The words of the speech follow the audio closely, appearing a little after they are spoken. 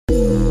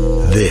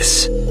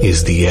This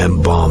is the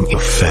M-Balm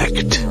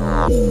effect.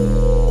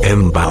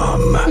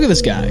 M-Balm. Look at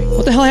this guy.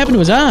 What the hell happened to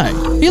his eye?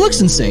 He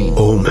looks insane.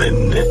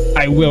 Omen.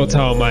 I will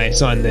tell my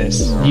son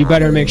this. You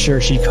better make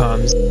sure she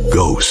comes.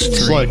 Ghost.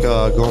 It's like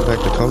going back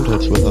to cum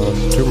tits with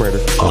Tomb Raider.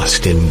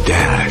 Austin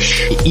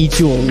Dash. Eat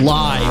you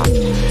alive.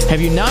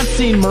 Have you not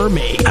seen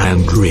Mermaid?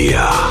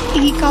 Andrea.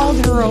 He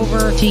called her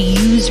over to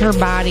use her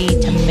body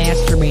to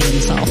masturbate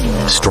himself.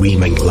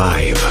 Streaming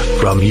live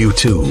from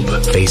YouTube,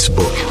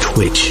 Facebook,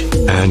 Twitch,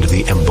 and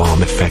the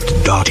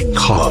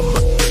embalmeffect.com.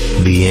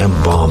 The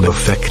M-Balm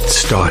effect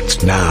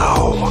starts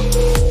now.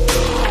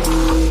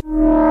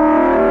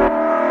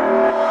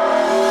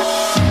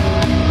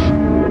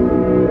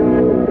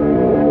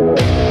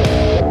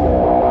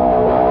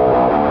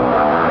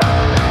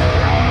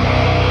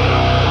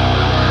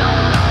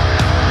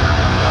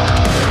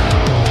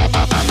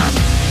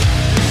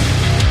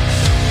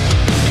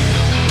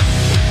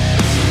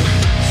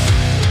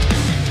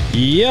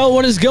 Yo,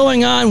 what is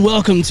going on?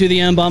 Welcome to the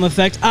M-Balm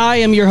Effect. I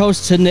am your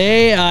host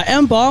today,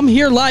 M-Balm,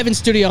 here live in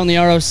studio on the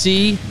ROC,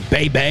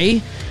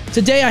 baby.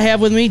 Today I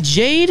have with me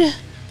Jade,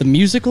 the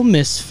musical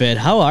Misfit.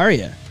 How are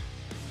you?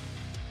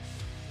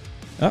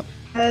 Oh.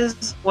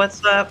 Guys,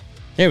 what's up?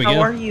 There we go.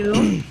 How are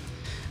you?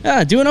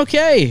 Doing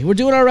okay. We're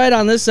doing all right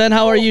on this end.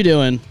 How are you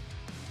doing?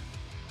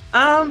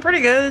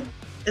 Pretty good.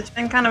 It's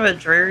been kind of a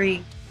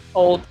dreary,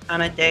 cold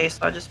kind of day, so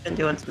I've just been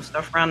doing some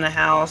stuff around the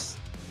house.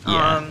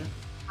 Yeah. Kind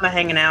of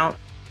hanging out.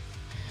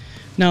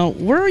 Now,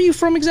 where are you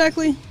from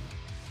exactly?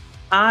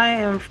 I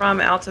am from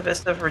Alta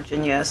Vista,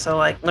 Virginia, so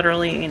like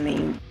literally in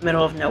the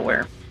middle of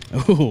nowhere.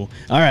 Oh,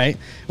 all right.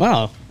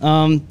 Wow.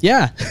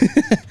 Yeah.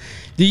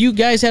 Do you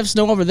guys have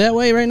snow over that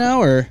way right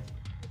now, or?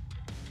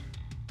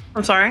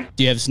 I'm sorry?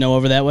 Do you have snow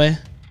over that way?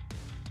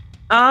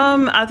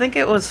 I think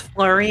it was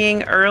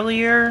flurrying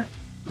earlier,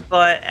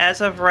 but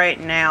as of right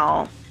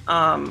now,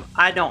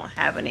 I don't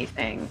have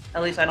anything.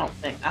 At least I don't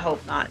think. I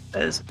hope not,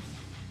 because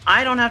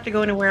I don't have to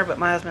go anywhere, but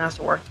my husband has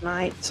to work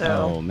tonight,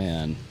 so. Oh,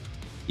 man.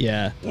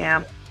 Yeah.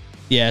 Yeah.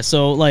 Yeah,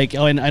 so, like,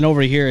 and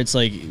over here, it's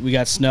like, we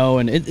got snow,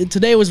 and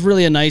today was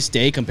really a nice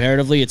day,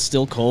 comparatively. It's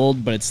still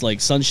cold, but it's, like,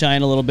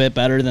 sunshine a little bit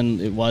better than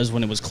it was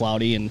when it was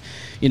cloudy, and,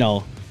 you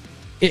know,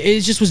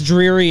 it just was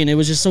dreary, and it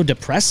was just so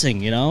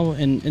depressing, you know?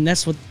 And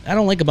that's what I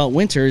don't like about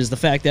winter, is the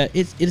fact that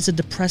it is a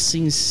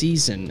depressing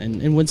season,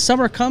 and when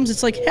summer comes,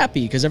 it's, like,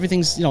 happy, because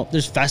everything's, you know,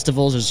 there's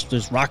festivals,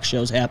 there's rock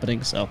shows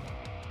happening, so.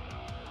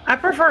 I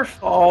prefer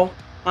fall.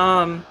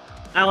 I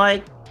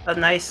like a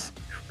nice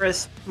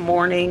crisp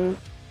morning,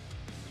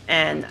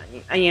 and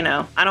you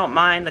know, I don't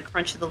mind the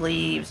crunch of the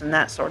leaves and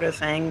that sort of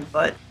thing,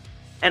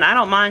 and I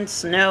don't mind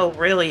snow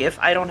really if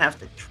I don't have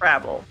to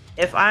travel.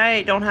 If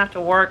I don't have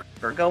to work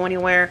or go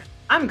anywhere,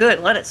 I'm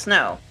good, let it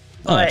snow.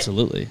 Oh,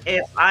 absolutely.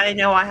 If I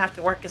know I have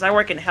to work, because I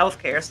work in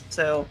healthcare,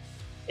 so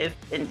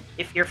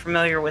if you're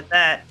familiar with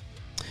that,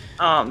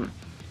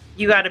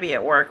 you got to be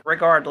at work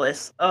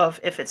regardless of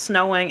if it's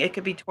snowing. It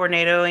could be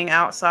tornadoing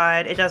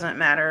outside. It doesn't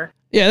matter.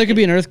 Yeah, there could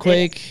be an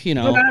earthquake, you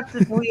know. You have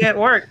to be at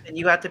work, and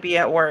you have to be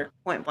at work,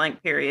 point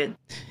blank, period.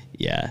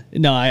 Yeah.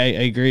 No, I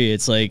agree.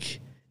 It's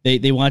like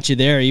they want you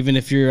there, even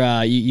if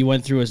you're you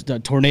went through a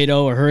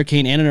tornado, a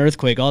hurricane, and an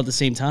earthquake all at the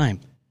same time.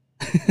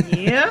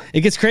 Yeah.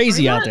 It gets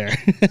crazy out there.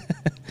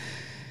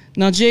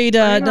 Now, Jade,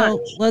 now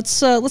let's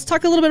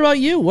talk a little bit about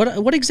you.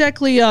 What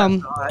exactly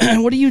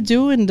what do you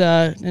do,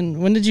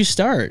 and when did you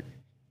start?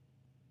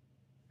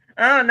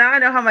 Oh, now I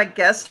know how my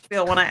guests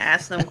feel when I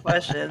ask them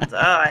questions. Oh,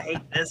 I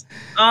hate this.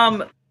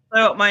 So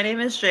my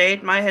name is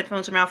Jade. My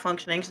headphones are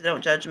malfunctioning, so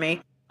don't judge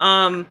me.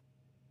 I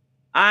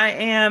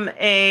am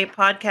a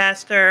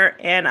podcaster,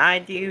 and I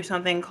do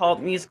something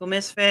called Musical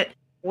Misfit,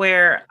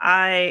 where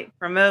I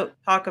promote,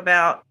 talk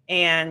about,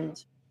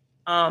 and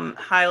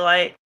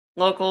highlight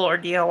local or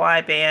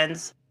DIY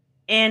bands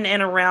in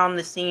and around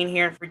the scene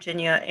here in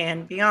Virginia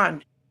and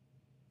beyond.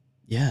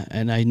 Yeah,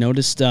 and I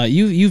noticed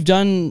you've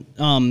done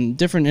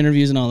different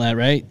interviews and all that,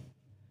 right?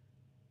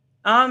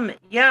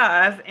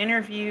 Yeah, I've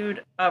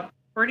interviewed a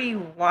pretty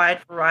wide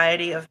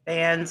variety of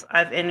bands.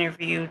 I've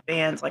interviewed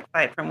bands like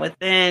Fight From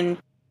Within,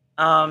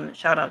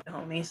 shout out to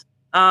homies,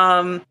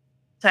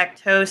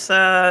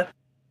 Tactosa,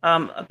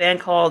 a band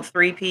called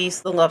Three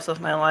Piece, The Loves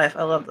of My Life.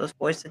 I love those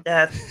boys to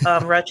death.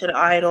 Wretched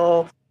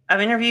Idol. I've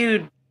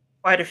interviewed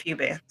quite a few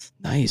bands.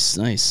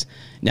 Nice.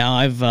 Now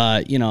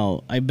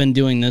I've been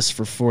doing this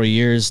for 4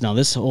 years now.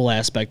 This whole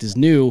aspect is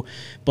new,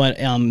 but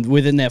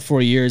within that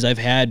 4 years, I've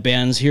had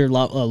bands here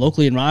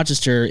locally in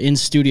Rochester in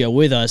studio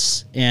with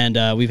us, and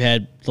we've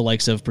had the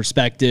likes of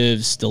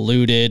Perspectives,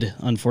 Deluded.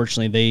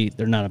 Unfortunately,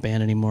 they're not a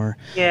band anymore.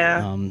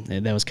 Yeah.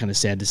 That was kind of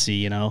sad to see,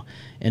 you know.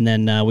 And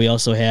then we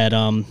also had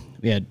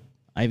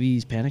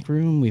Ivy's Panic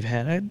Room. We've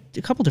had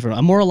a couple different.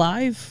 I'm More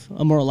Alive.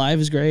 I'm More Alive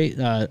is great.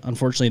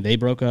 Unfortunately, they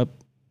broke up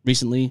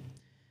recently.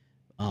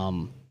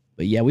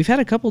 But yeah, we've had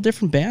a couple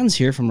different bands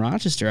here from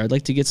Rochester. I'd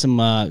like to get some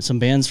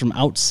bands from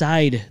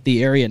outside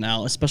the area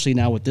now, especially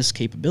now with this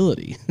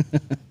capability.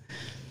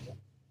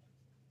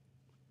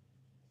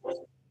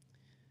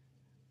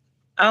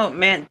 Oh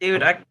man,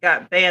 dude, I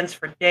got bands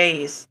for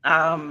days.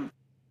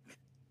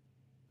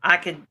 I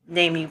could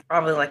name you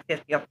probably like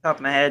 50 off the top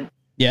of my head.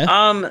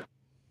 Yeah.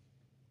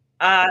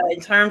 In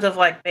terms of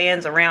like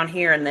bands around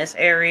here in this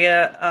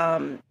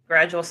area,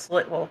 Gradual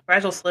Slip. Well,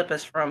 Gradual Slip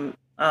is from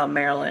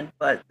Maryland,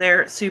 but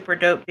they're super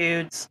dope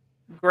dudes.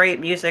 Great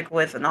music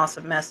with an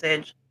awesome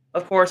message.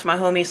 Of course, my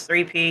homies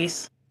Three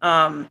Piece.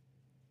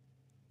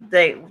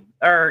 They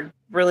are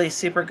really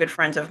super good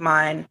friends of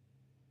mine.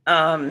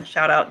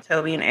 Shout out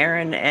Toby and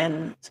Aaron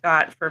and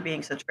Scott for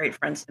being such great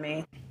friends to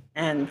me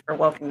and for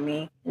welcoming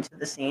me into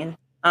the scene.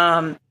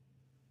 Autumn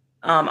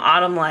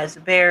Lies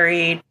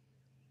Buried.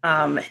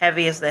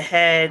 Heavy as the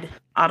Head.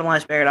 Autumn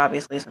Lies Buried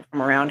obviously isn't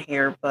from around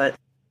here, but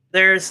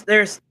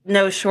there's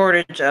no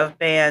shortage of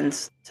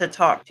bands to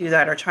talk to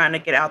that are trying to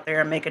get out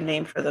there and make a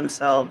name for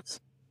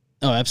themselves.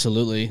 Oh,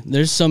 absolutely.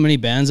 There's so many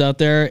bands out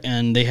there,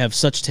 and they have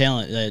such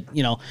talent that,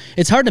 you know,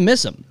 it's hard to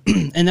miss them.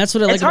 And that's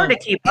what I like. It's hard to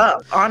keep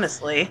up,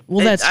 honestly.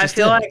 Well, I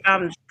feel like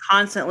I'm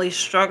constantly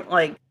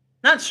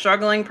not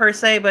struggling per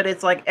se, but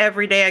it's like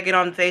every day I get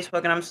on Facebook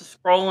and I'm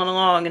just scrolling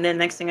along, and then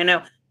next thing I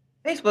know,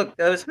 Facebook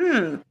goes,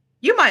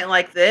 you might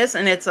like this,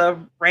 and it's a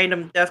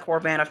random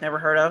deathcore band I've never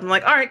heard of. I'm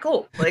like, all right,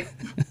 cool. Like,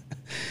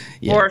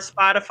 Yeah. Or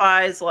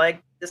Spotify's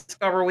like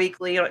Discover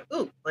Weekly, like,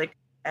 ooh, like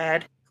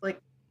ad, click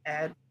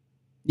ad.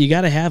 You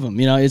got to have them.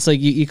 You know, it's like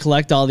you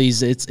collect all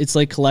these. It's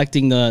like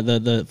collecting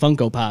the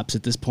Funko Pops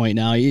at this point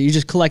now. You're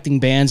just collecting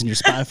bands in your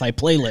Spotify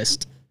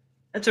playlist.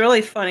 It's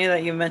really funny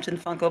that you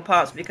mentioned Funko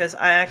Pops because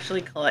I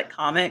actually collect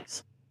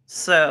comics.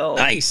 So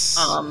nice.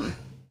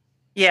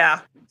 Yeah,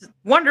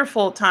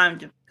 wonderful time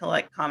to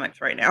collect comics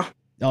right now.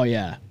 Oh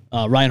yeah.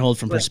 Reinhold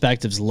from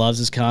Perspectives loves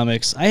his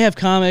comics. I have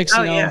comics.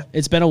 You know, yeah.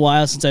 It's been a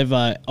while since I've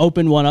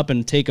opened one up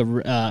and take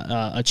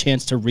a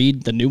chance to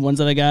read the new ones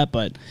that I got,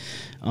 but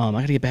I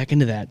got to get back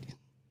into that.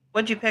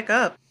 What'd you pick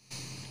up?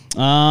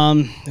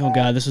 Oh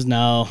god, this was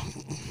now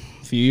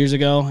a few years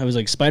ago. It was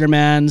like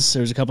Spider-Man's. There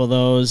was a couple of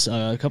those.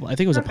 I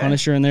think it was a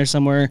Punisher in there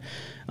somewhere.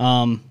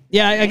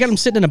 Yeah, I got them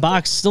sitting in a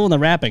box, still in the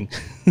wrapping.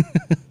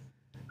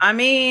 I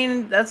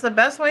mean, that's the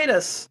best way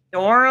to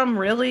store them,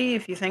 really,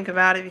 if you think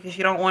about it, because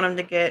you don't want them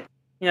to get,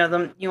 you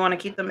want to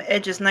keep them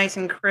edges nice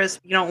and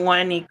crisp. You don't want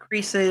any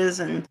creases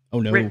and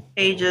ripped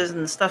pages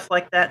and stuff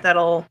like that.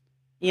 That'll,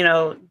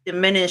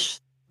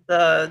 diminish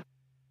the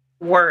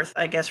worth,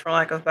 I guess, for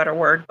lack of a better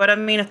word. But I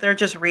mean, if they're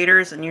just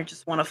readers and you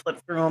just want to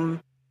flip through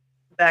them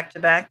back to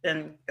back,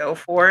 then go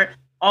for it.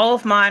 All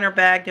of mine are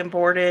bagged and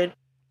boarded,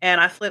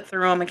 and I flip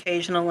through them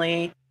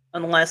occasionally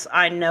unless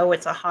I know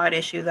it's a hot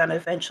issue that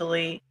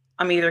eventually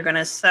I'm either going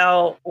to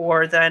sell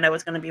or that I know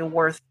it's going to be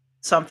worth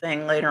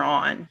something later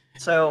on.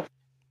 So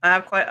I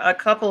have quite a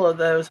couple of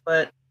those,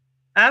 but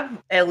I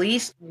have at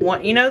least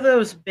one,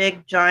 those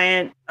big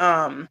giant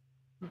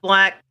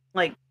black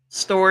like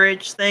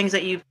storage things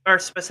that you are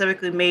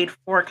specifically made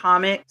for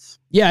comics.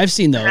 Yeah, I've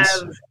seen those.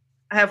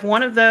 I have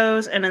one of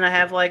those, and then I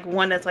have like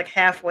one that's like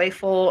halfway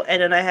full,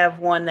 and then I have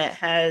one that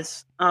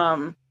has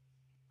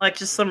like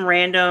just some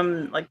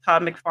random like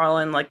Todd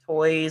McFarlane like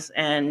toys,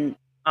 and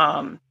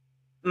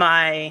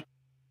my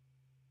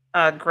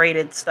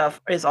graded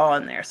stuff is all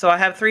in there. So I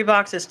have 3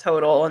 boxes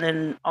total, and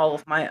then all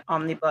of my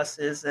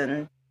omnibuses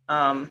and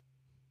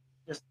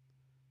just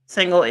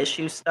single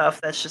issue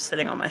stuff that's just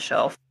sitting on my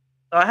shelf.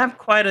 So I have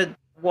quite a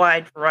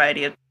wide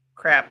variety of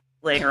crap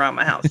laying around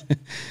my house.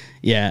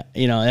 Yeah,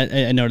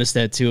 I noticed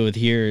that too with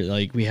here.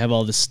 Like we have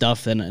all this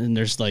stuff, and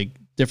there's like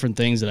different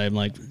things that I'm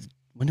like,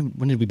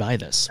 when did we buy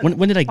this? When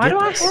did I get this?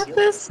 Why do I have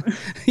this?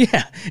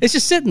 Yeah, it's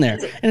just sitting there,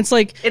 and it's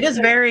like it is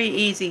very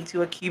easy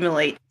to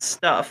accumulate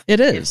stuff. It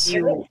is. If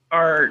you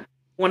are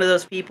one of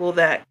those people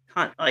that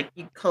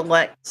you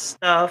collect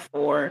stuff,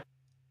 or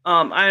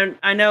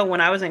I know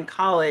when I was in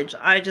college,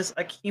 I just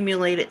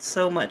accumulated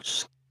so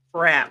much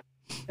crap.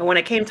 And when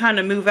it came time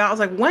to move out, I was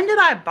like, when did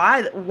I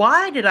buy that?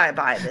 Why did I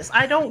buy this?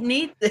 I don't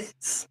need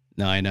this.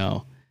 No, I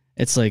know.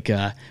 It's like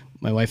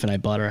my wife and I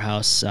bought our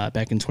house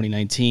back in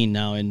 2019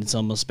 now, and it's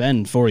almost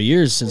been 4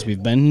 years since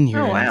we've been here.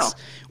 Oh, wow.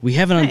 We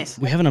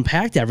haven't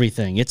unpacked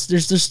everything.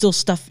 There's still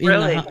stuff in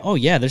really? the house. Oh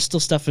yeah, there's still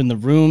stuff in the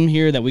room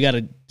here that we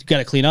gotta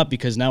clean up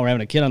because now we're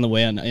having a kid on the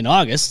way in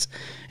August,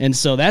 and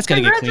so that's gotta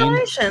get cleaned.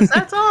 Congratulations,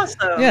 that's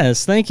awesome.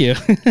 Yes, thank you.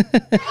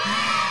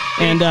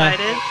 And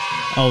excited?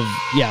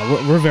 Oh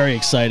yeah, we're very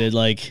excited.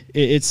 Like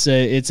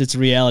it's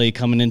reality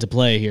coming into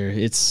play here.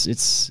 It's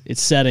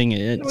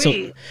setting.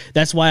 So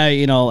that's why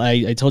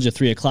I told you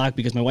 3:00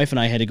 because my wife and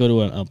I had to go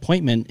to an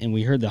appointment and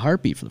we heard the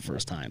heartbeat for the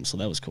first time. So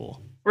that was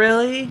cool.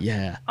 Really?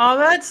 Yeah. Oh,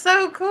 that's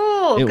so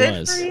cool. Good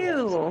was. for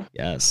you.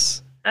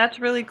 Yes. That's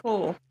really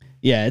cool.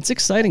 Yeah, it's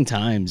exciting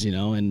times,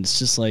 and it's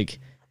just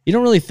like you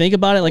don't really think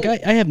about it. Like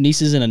I have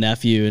nieces and a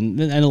nephew,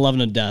 and I love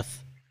them to death.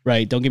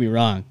 Right, don't get me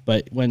wrong,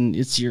 but when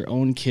it's your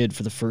own kid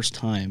for the first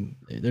time,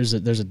 there's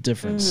a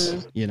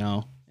difference,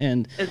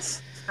 and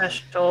it's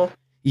special.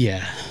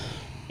 Yeah.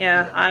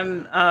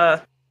 Yeah,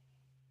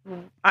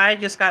 I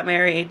just got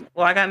married.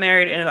 Well, I got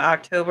married in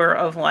October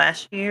of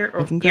last year,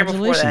 or year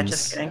before that.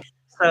 Just kidding.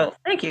 So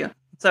thank you.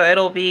 So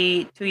it'll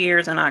be 2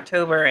 years in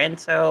October, and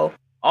so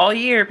all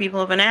year people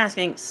have been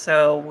asking,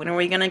 so when are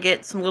we gonna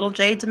get some little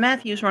Jades and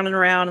Matthews running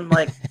around? And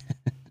like,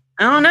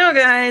 I don't know,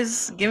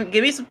 guys. Give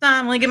me some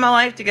time. Let me get my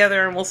life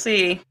together, and we'll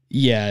see.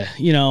 Yeah,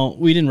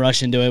 we didn't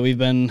rush into it. We've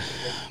been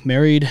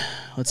married,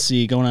 let's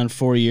see, going on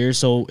 4 years.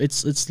 So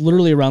it's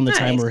literally around the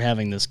time Nice. we're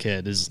having this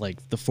kid is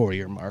like the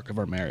 4-year mark of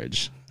our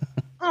marriage.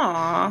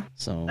 Aw,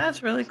 So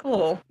that's really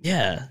cool.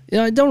 yeah,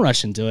 don't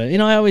rush into it.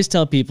 I always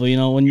tell people,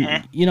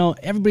 when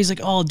everybody's like,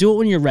 "Oh, do it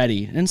when you're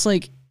ready," and it's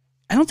like,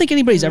 I don't think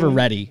anybody's ever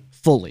ready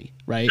fully,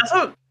 right? That's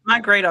what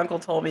my great uncle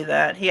told me.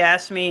 That he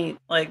asked me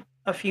like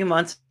a few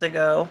months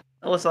ago.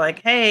 It was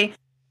like, "Hey,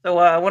 so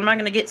when am I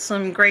going to get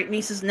some great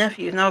nieces and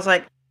nephews?" And I was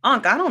like,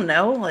 "Unc, I don't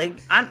know.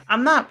 Like,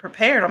 I'm not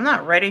prepared. I'm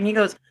not ready." And he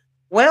goes,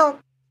 "Well,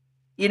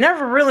 you're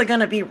never really going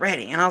to be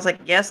ready." And I was like,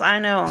 "Yes, I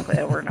know, Uncle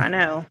Edward. I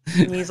know."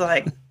 And he's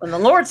like, "When the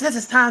Lord says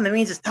it's time, that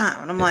means it's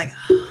time." And I'm like,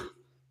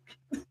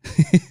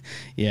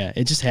 Yeah,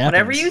 it just happens.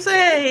 "Whatever you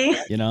say."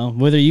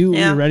 Whether you're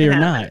Yeah, ready it or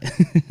not.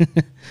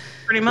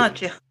 Pretty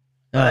much, yeah.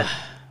 But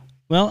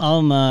Well,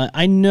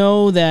 I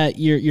know that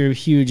you're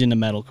huge into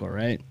metalcore,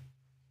 right?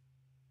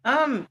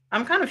 I'm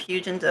kind of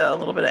huge into a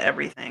little bit of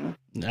everything.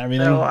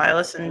 Everything. So I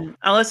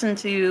listen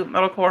to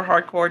metalcore,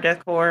 hardcore,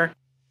 deathcore,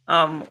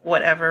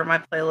 whatever. My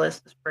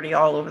playlist is pretty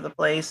all over the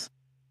place.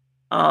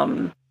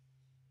 Um,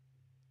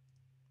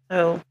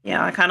 so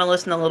yeah, I kind of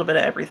listen to a little bit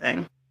of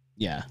everything.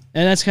 Yeah,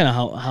 and that's kind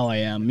of how I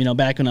am.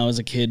 Back when I was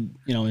a kid,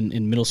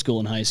 in middle school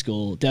and high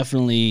school,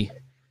 definitely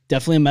a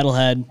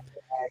metalhead.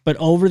 But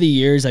over the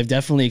years, I've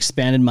definitely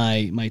expanded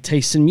my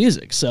tastes in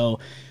music. So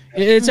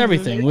it's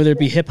everything, whether it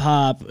be hip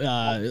hop,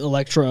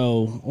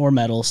 electro, or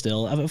metal.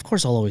 Still, of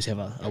course, I'll always have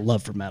a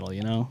love for metal.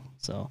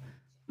 So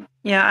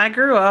Yeah, I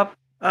grew up.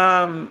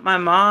 My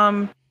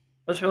mom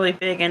was really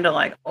big into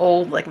like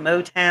old like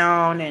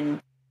Motown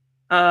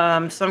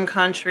and some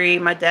country.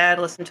 My dad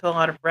listened to a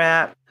lot of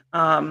rap,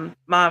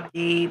 Mobb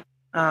Deep,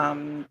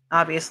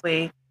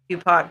 obviously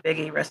Tupac,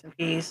 Biggie, rest in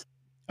peace.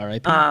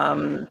 R.I.P.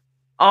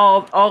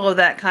 All of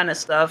that kind of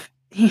stuff.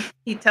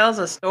 He tells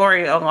a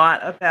story a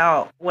lot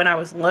about when I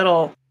was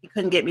little. He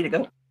couldn't get me to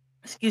go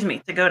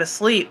to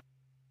sleep,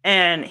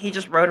 and he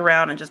just rode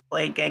around and just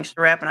played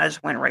gangster rap, and I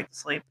just went right to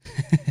sleep.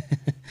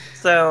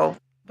 So,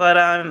 but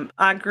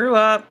I grew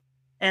up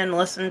and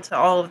listened to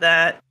all of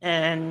that,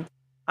 and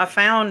I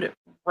found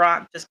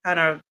rock just kind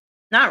of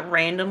not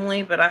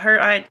randomly, but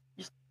I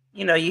just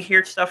you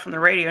hear stuff from the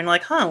radio and you're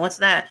like, huh, what's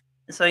that?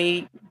 And so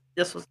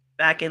this was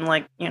back in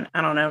like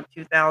I don't know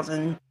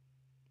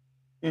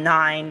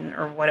 2009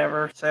 or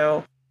whatever.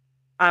 So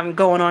I'm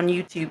going on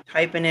YouTube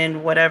typing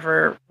in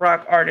whatever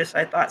rock artist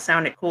I thought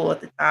sounded cool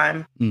at the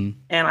time, and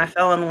I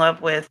fell in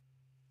love with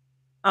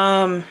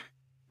um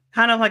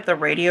kind of like the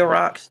radio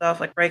rock stuff,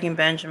 like Breaking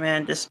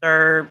Benjamin,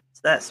 Disturbed,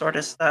 that sort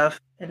of stuff.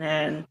 And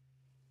then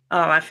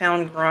I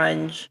found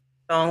grunge,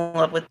 fell in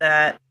love with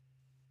that.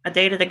 I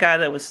dated a guy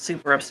that was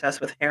super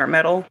obsessed with hair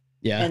metal.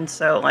 Yeah. And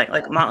so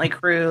like Motley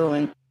Crue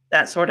and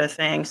that sort of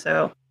thing.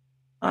 So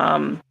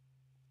from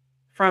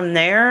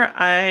there,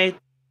 I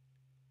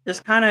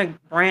just kind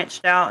of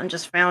branched out and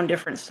just found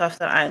different stuff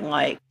that I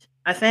liked.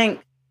 I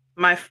think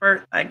my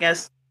first, I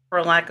guess,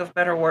 for lack of a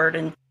better word,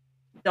 and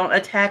don't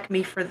attack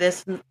me for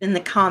this in the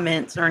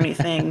comments or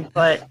anything,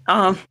 but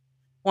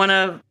one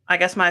of I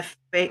guess my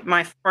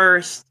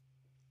first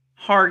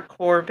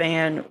hardcore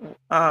band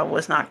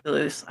was Knocked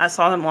Loose. I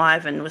saw them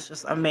live and was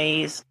just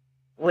amazed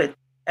with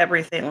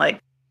everything,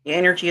 like the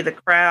energy of the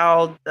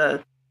crowd,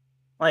 the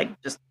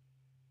like just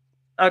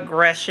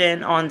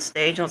aggression on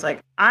stage. I was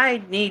like,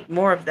 I need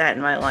more of that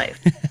in my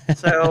life.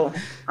 So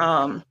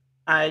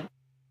I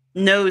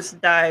nose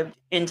dived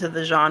into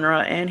the genre,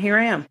 and here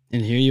I am.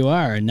 And here you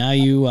are. And now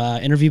you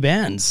interview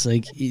bands.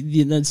 Like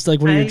that's like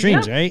one of your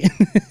dreams, right?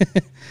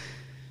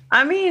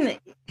 I mean,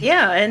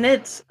 yeah, and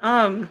it's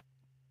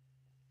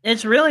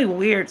really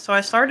weird. So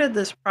I started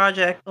this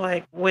project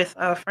like with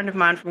a friend of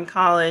mine from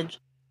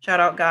college. Shout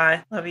out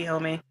Guy, love you,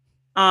 homie.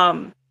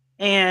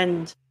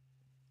 And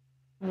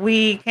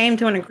we came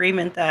to an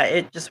agreement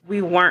that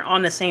we weren't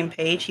on the same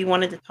page. He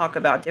wanted to talk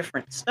about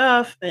different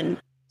stuff,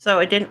 and so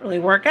it didn't really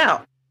work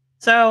out.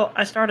 So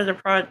I started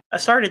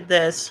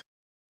this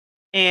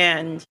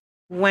and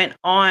went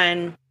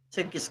on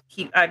to just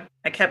I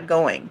kept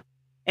going.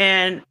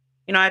 And,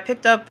 I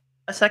picked up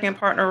a second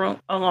partner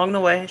along the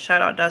way.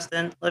 Shout out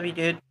Dustin. Love you,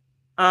 dude.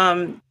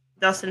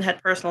 Dustin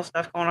had personal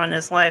stuff going on in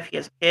his life. He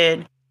has a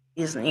kid.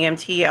 He's an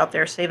EMT out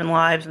there saving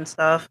lives and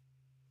stuff.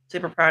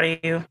 Super proud of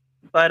you.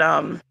 But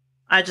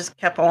I just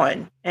kept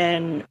on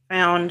and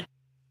found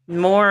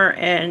more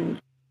and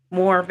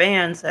more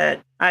bands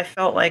that I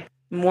felt like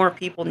more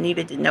people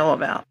needed to know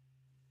about.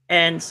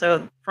 And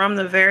so from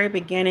the very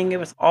beginning, it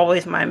was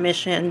always my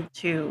mission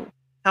to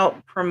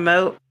help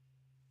promote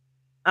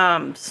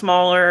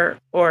smaller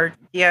or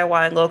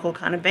DIY local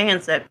kind of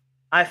bands that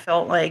I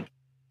felt like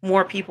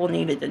more people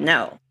needed to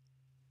know.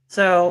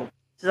 So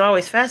it's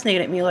always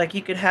fascinated me, like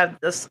you could have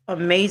this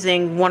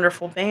amazing,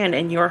 wonderful band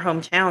in your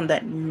hometown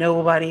that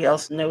nobody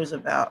else knows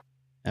about.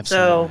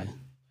 Absolutely. So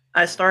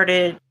I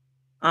started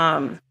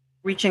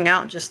reaching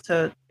out just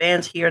to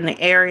bands here in the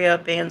area,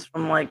 bands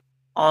from like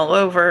all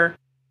over.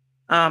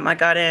 I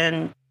got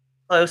in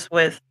close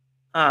with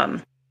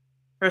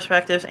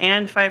perspectives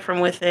and Fight from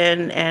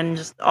Within and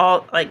just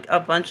all like a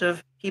bunch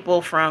of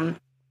people from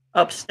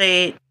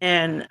upstate,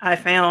 and I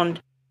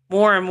found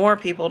more and more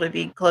people to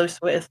be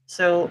close with.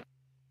 So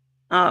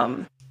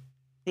um,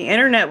 the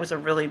internet was a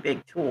really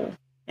big tool,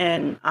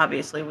 and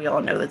obviously we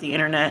all know that the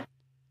internet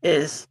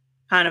is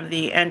kind of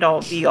the end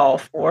all be all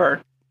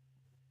for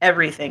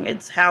everything.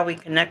 It's how we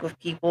connect with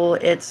people.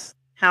 It's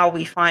how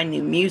we find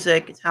new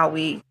music. It's how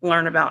we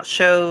learn about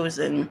shows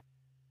and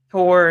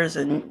tours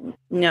and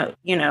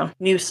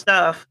new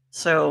stuff.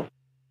 So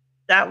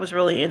that was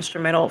really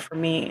instrumental for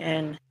me,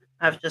 and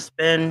I've just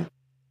been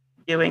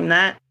doing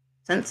that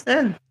since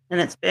then.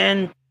 And it's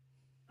been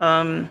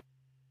a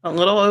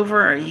little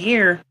over a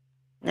year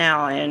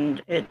now,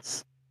 and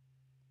it's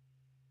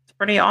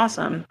pretty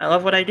awesome. I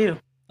love what I do.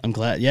 I'm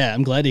glad. Yeah,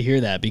 I'm glad to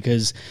hear that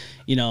because,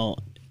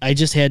 I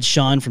just had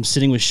Sean from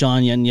Sitting with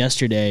Sean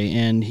yesterday,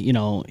 and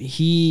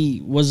he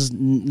was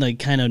like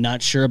kind of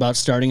not sure about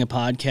starting a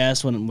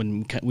podcast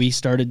when we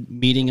started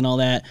meeting and all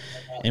that,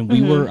 and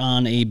we were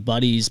on a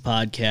buddy's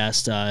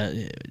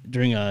podcast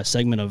during a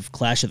segment of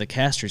Clash of the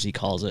Casters, he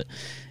calls it,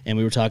 and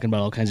we were talking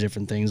about all kinds of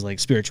different things like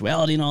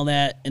spirituality and all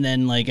that, and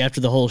then like after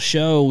the whole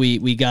show,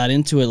 we got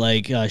into it.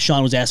 Like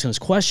Sean was asking us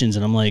questions,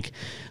 and I'm like,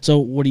 so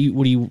what do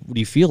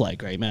you feel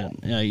like, right, man?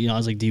 I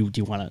was like, do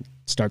you want to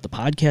start the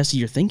podcast that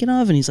you're thinking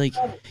of? And he's like,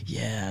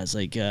 yeah. It's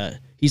like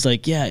he's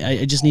like, yeah,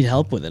 I just need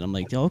help with it. I'm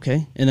like, oh,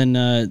 okay. And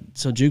then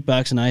so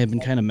Jukebox and I have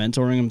been kind of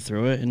mentoring him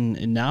through it,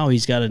 and now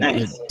he's got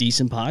a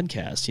decent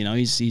podcast.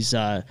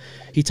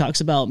 He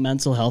talks about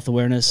mental health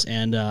awareness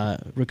and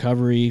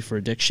recovery for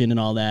addiction and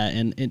all that,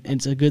 and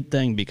it's a good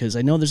thing because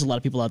I know there's a lot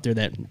of people out there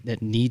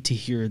that need to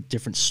hear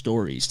different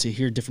stories, to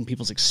hear different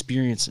people's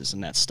experiences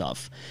and that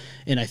stuff.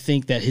 And I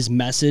think that his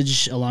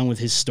message, along with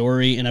his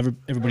story and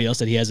everybody else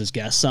that he has as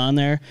guests on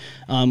there,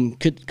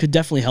 could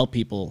definitely help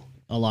people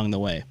along the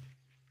way.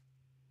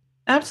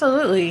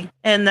 Absolutely.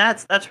 And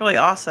that's really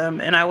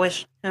awesome. And I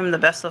wish him the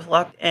best of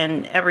luck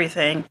and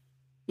everything.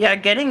 Yeah,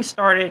 getting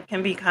started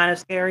can be kind of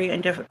scary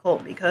and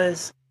difficult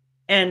because,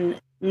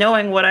 and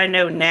knowing what I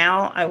know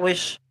now, I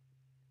wish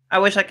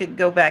I could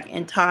go back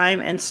in time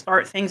and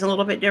start things a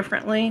little bit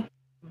differently.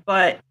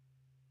 But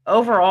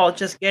overall,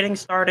 just getting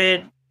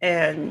started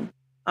and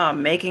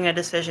making a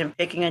decision,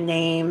 picking a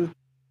name,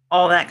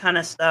 all that kind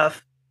of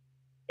stuff,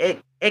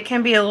 it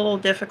can be a little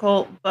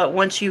difficult, but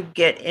once you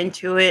get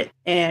into it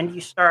and you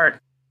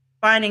start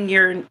finding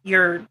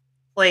your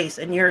place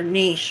and your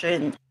niche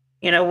and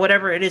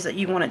whatever it is that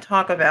you want to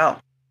talk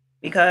about,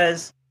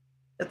 because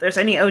if there's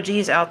any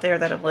OGs out there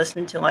that have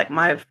listened to like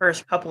my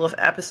first couple of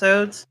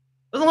episodes,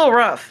 it was a little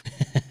rough.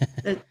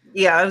 It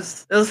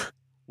was a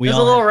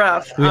little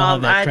rough.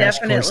 I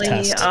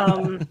definitely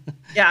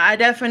I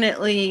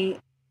definitely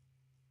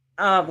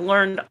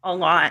learned a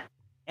lot,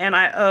 and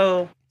I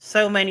owe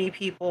so many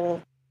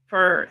people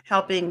for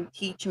helping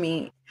teach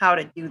me how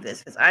to do this,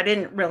 because I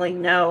didn't really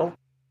know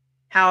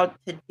how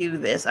to do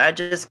this. I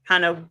just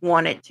kind of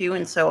wanted to,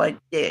 and so I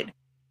did.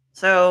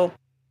 So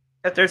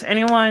if there's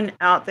anyone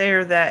out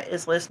there that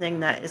is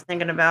listening that is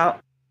thinking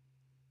about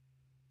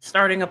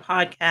starting a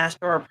podcast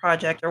or a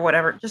project or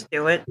whatever, just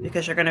do it,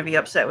 because you're going to be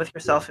upset with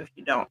yourself if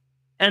you don't.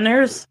 And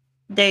there's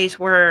days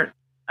where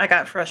I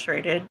got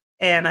frustrated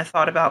and I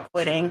thought about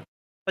quitting,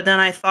 but then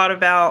I thought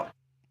about,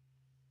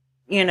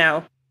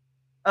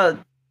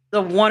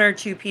 the one or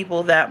two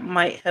people that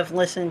might have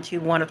listened to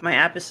one of my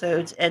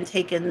episodes and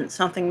taken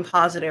something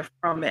positive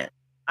from it.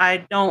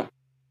 I don't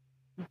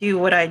do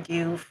what I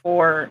do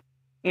for,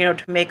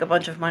 to make a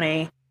bunch of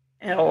money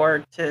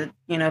or to,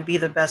 be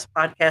the best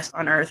podcast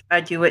on earth.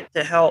 I do it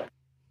to help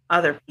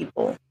other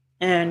people.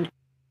 And,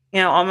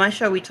 on my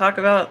show, we talk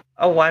about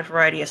a wide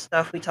variety of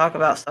stuff. We talk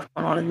about stuff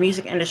going on in the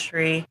music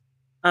industry.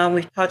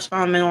 We've touched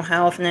on mental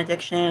health and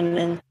addiction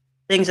and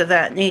things of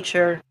that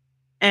nature.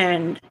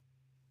 And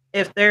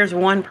if there's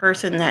one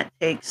person that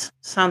takes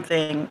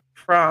something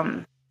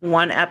from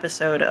one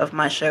episode of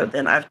my show,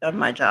 then I've done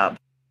my job.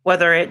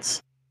 Whether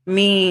it's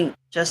me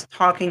just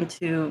talking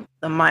to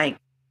the mic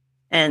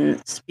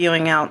and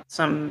spewing out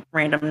some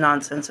random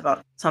nonsense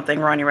about something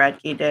Ronnie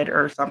Radke did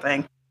or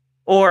something,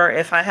 or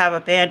if I have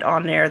a band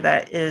on there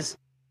that is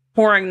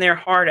pouring their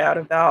heart out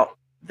about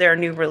their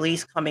new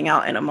release coming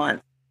out in a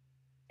month,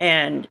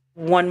 and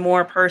one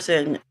more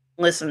person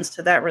listens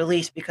to that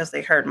release because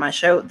they heard my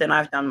show, then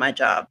I've done my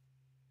job.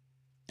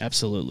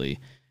 Absolutely.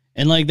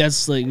 And like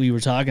that's like we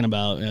were talking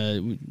about,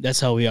 that's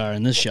how we are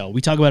in this show.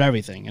 We talk about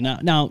everything.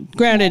 And now,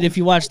 granted, if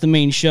you watch the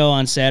main show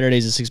on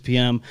Saturdays at 6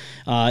 p.m.,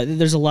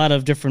 there's a lot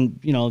of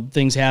different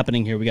things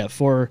happening here. We got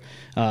 4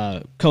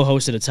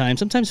 co-hosts at a time,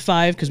 sometimes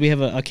 5, because we have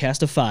a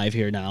cast of 5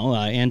 here now.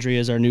 Andrea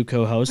is our new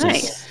co-host.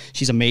 Nice.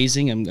 She's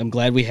amazing. I'm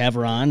glad we have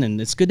her on,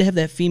 and it's good to have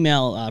that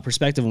female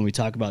perspective when we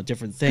talk about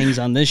different things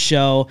on this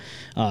show,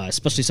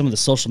 especially some of the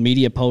social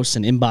media posts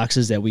and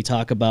inboxes that we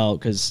talk about,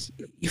 because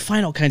you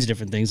find all kinds of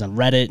different things on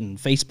Reddit and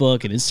Facebook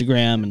Facebook and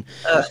Instagram, and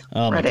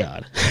oh my Reddit.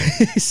 god,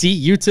 see,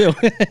 you too.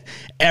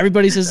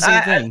 Everybody says the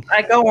same thing.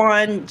 I go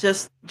on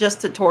just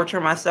to torture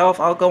myself.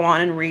 I'll go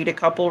on and read a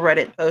couple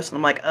Reddit posts, and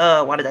I'm like,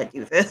 why did I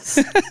do this?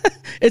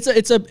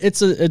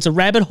 It's a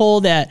rabbit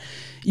hole that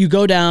you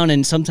go down,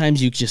 and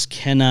sometimes you just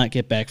cannot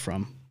get back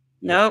from.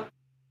 Nope.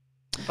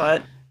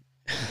 But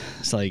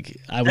it's like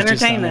I was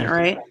entertainment, just on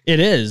there. right? It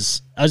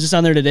is. I was just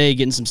on there today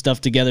getting some stuff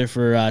together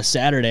for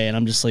Saturday, and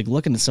I'm just like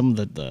looking at some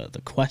of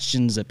the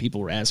questions that people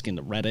were asking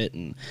to Reddit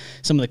and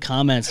some of the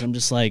comments, and I'm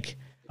just like,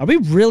 are we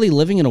really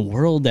living in a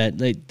world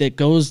that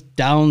goes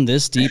down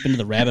this deep into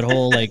the rabbit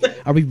hole? Like,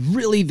 are we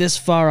really this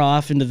far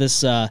off into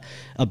this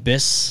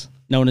abyss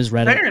known as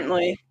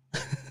Reddit?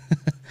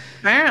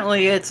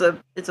 Apparently, it's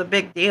a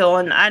big deal,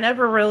 and I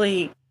never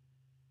really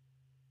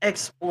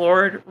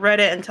explored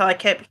Reddit until I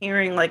kept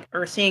hearing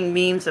or seeing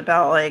memes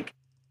about like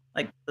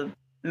the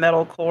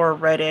metalcore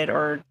Reddit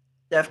or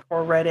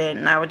deathcore Reddit,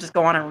 and I would just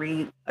go on and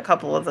read a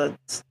couple of the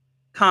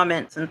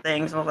comments and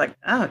things, and I was like,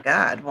 oh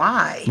god,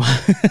 why?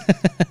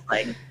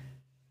 Like,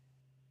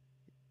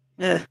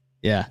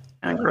 yeah,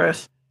 kind of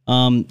gross.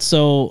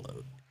 So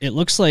it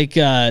looks like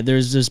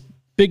there's this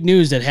big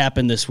news that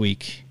happened this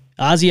week.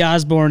 Ozzy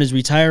Osbourne is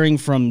retiring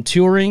from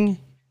touring.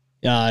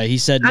 He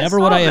said, never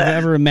would I have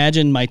ever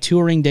imagined my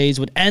touring days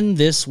would end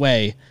this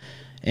way.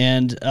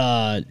 And,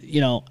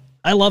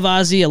 I love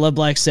Ozzy. I love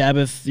Black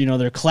Sabbath.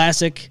 They're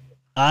classic.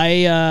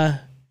 I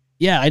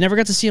never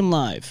got to see him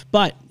live.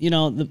 But,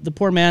 the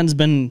poor man's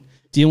been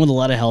dealing with a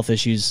lot of health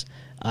issues.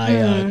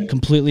 I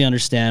completely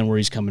understand where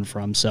he's coming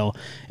from. So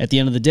at the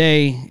end of the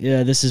day,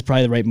 this is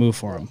probably the right move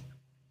for him.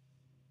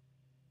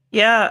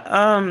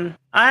 Yeah,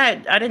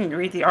 I didn't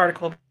read the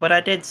article, but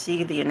I did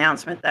see the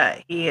announcement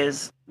that he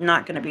is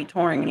not going to be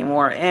touring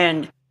anymore.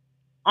 And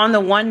on the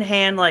one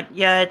hand,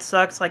 it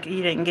sucks,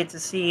 you didn't get to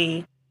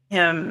see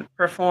him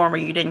perform, or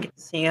you didn't get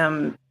to see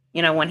him,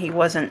 when he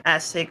wasn't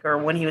as sick or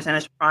when he was in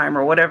his prime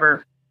or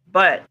whatever.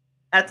 But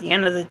at the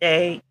end of the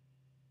day,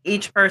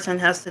 each person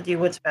has to do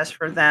what's best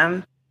for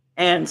them.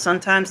 And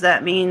sometimes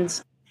that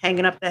means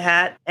hanging up the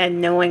hat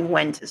and knowing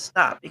when to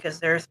stop, because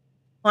there's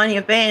plenty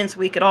of bands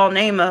we could all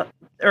name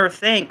or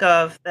think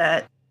of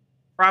that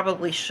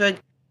probably should,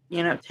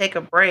 take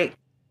a break,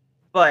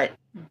 but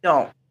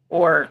don't,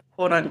 or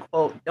quote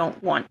unquote,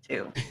 don't want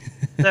to.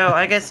 So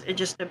I guess it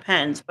just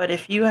depends. But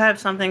if you have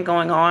something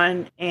going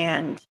on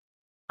and,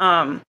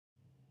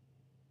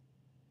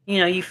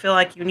 you feel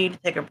like you need to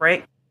take a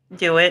break,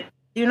 do it.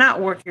 Do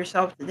not work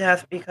yourself to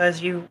death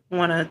because you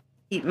want to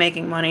keep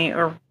making money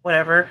or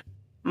whatever.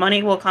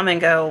 Money will come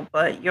and go,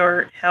 but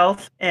your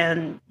health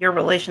and your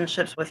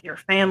relationships with your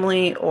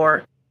family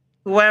or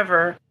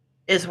whoever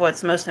is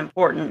what's most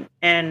important.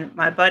 And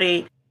my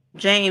buddy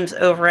James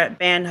over at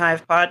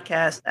Bandhive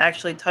Podcast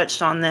actually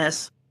touched on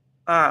this.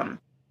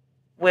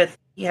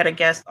 He had a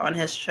guest on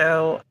his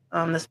show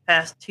this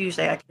past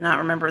Tuesday. I cannot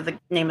remember the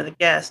name of the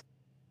guest,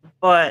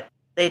 but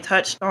they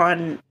touched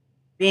on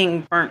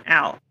being burnt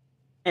out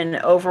and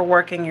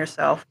overworking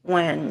yourself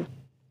when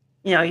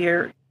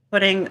you're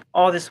putting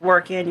all this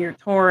work in, you're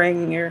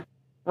touring, you're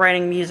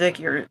writing music,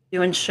 you're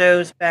doing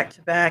shows back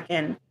to back,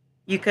 and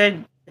you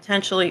could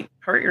potentially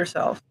hurt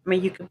yourself. I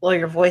mean, you could blow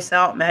your voice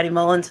out. Maddie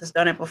Mullins has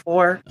done it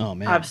before. Oh,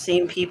 man. I've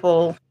seen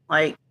people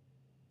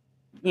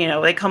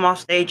they come off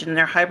stage and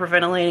they're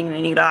hyperventilating and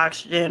they need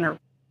oxygen or,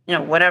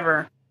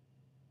 whatever.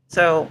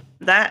 So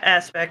that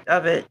aspect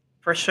of it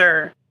for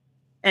sure.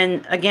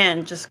 And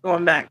again, just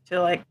going back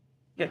to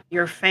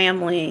your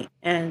family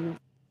and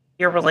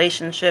your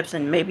relationships,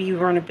 and maybe you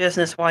run a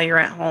business while you're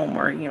at home,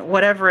 or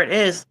whatever it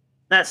is,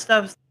 that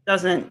stuff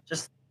doesn't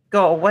just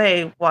go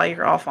away while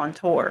you're off on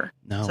tour.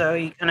 No. So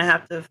you kind of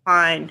have to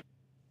find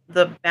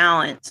the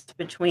balance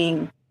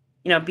between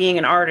being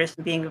an artist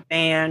and being a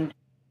band,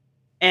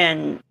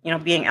 and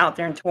being out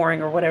there and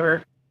touring or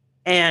whatever,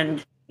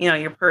 and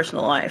your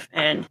personal life.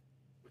 And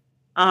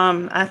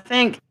I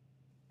think,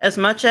 as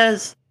much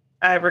as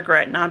I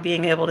regret not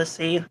being able to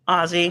see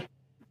Ozzy,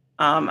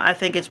 I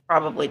think it's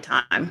probably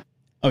time.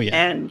 Oh, yeah.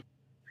 And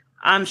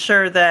I'm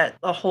sure that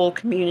the whole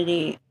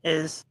community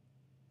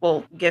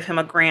will give him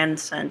a grand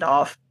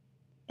send-off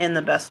in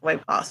the best way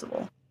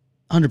possible.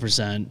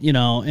 100%.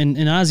 And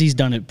Ozzy's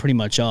done it pretty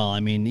much all. I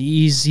mean,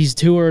 he's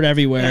toured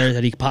everywhere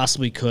that he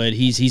possibly could.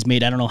 He's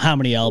made I don't know how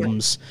many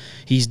albums.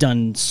 He's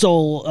done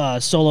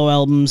solo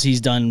albums. He's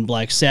done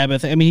Black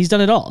Sabbath. I mean, he's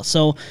done it all.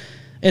 So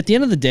at the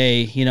end of the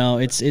day,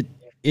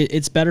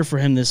 it's better for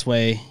him this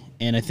way.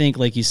 And I think,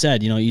 like you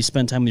said, you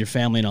spend time with your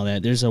family and all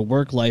that. There's a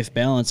work-life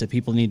balance that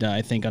people need to,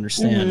 I think,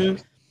 understand.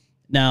 Mm-hmm.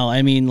 Now,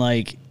 I mean,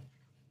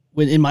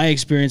 in my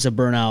experience of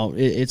burnout,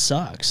 it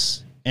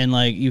sucks. And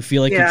you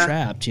feel like you're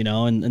trapped,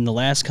 and the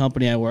last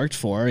company I worked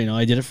for,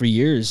 I did it for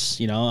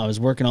years. I was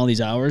working all these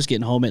hours,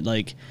 getting home at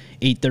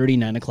 8:30,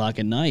 9 o'clock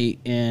at night.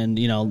 And,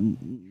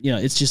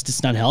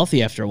 it's not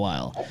healthy after a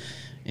while,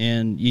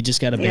 and you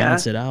just got to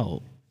balance it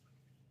out.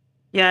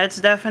 Yeah,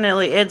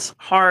 it's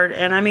hard.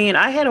 And I mean,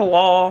 I hit a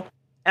wall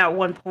at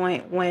one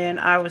point when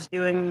I was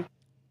doing,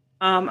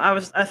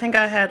 I think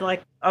I had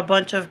a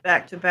bunch of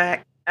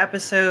back-to-back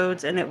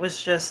episodes, and it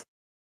was just,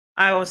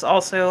 I was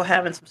also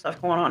having some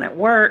stuff going on at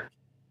work,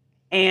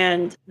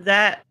 and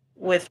that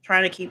with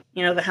trying to keep,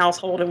 the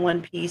household in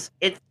one piece,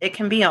 it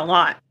can be a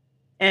lot.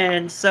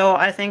 And so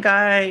I think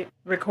I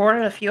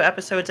recorded a few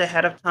episodes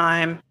ahead of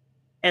time,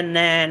 and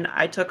then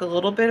I took a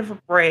little bit of a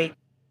break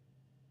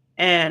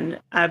and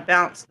I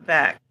bounced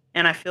back.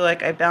 And I feel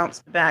like I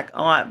bounced back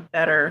a lot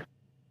better.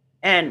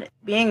 And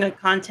being a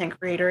content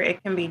creator,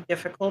 it can be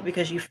difficult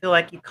because you feel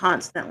like you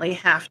constantly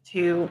have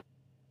to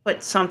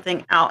put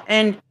something out.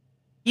 And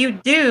you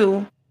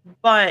do,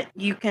 but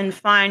you can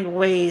find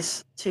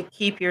ways to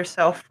keep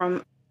yourself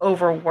from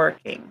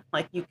overworking.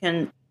 Like you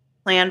can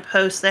plan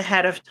posts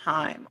ahead of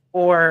time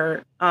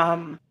or,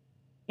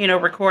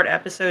 record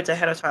episodes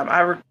ahead of time.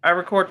 I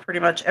record pretty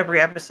much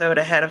every episode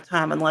ahead of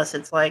time unless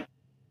it's like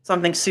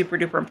something super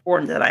duper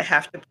important that I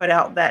have to put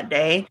out that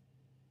day.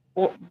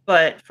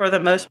 But for the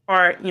most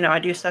part, I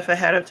do stuff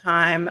ahead of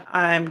time.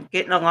 I'm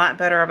getting a lot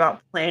better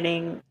about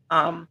planning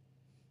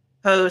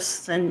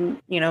posts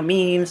and,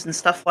 memes and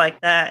stuff like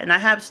that. And I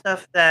have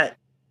stuff that,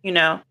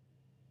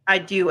 I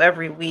do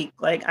every week.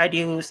 Like I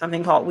do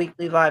something called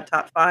Weekly Vibe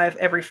Top 5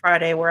 every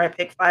Friday where I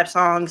pick 5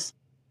 songs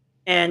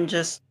and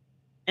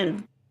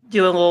and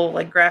do a little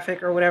like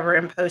graphic or whatever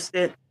and post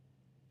it.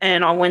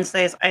 And on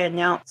Wednesdays, I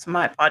announce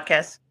my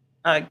podcast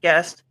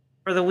guest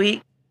for the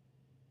week.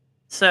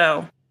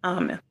 So,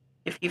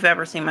 if you've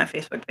ever seen my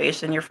Facebook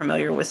page, then you're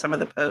familiar with some of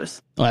the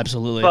posts. Oh,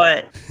 absolutely.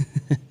 But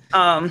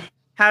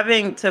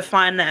having to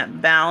find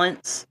that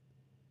balance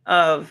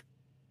of,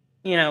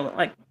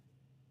 like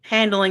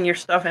handling your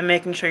stuff and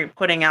making sure you're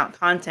putting out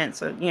content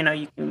so,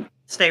 you can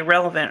stay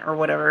relevant or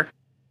whatever.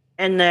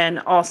 And then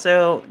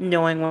also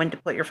knowing when to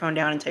put your phone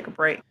down and take a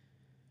break.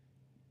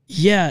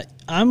 Yeah,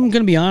 I'm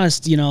going to be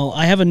honest.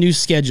 I have a new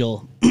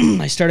schedule.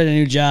 I started a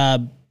new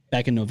job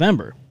back in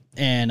November.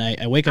 And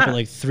I wake up at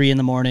like 3 in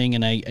the morning,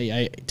 and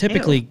I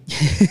typically,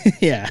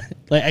 yeah,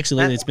 like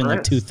actually lately it's been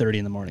like 2:30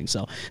 in the morning.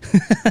 So,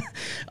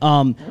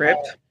 Rip.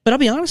 But I'll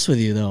be honest with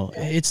you though,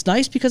 it's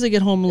nice because I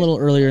get home a little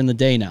earlier in the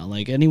day now.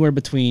 Like anywhere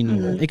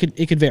between it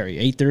could vary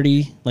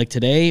 8:30 like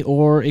today,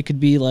 or it could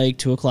be like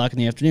 2:00 in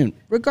the afternoon.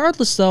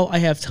 Regardless, though, I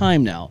have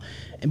time now.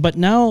 But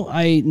now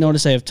I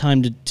notice I have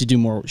time to do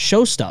more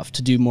show stuff,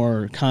 to do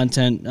more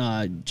content,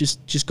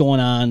 just going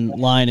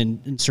online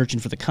and searching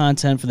for the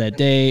content for that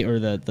day or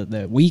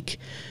the week.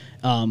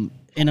 And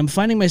I'm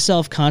finding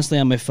myself constantly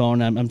on my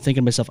phone. I'm thinking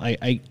to myself,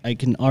 I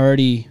can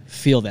already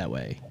feel that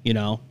way,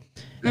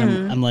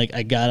 I'm like,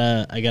 I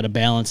gotta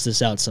balance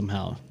this out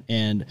somehow.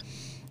 And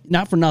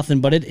not for nothing,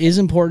 but it is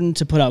important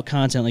to put out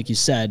content, like you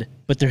said,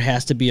 but there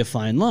has to be a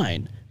fine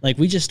line. Like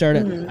we just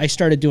started, I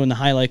started doing the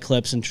highlight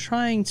clips and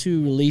trying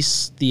to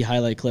release the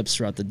highlight clips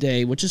throughout the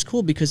day, which is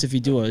cool because if you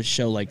do a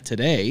show like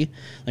today,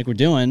 like we're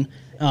doing,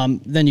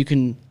 then you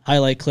can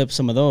highlight clip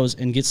some of those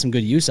and get some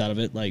good use out of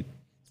it, like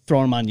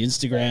throwing them on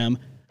Instagram,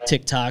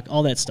 TikTok,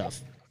 all that stuff.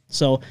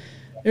 So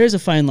there's a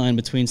fine line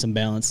between some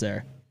balance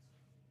there.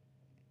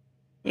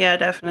 Yeah,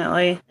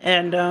 definitely.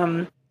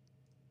 And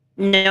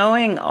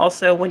knowing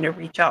also when to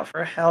reach out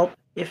for help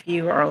if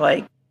you are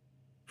like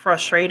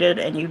frustrated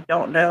and you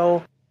don't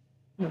know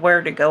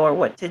where to go or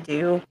what to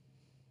do.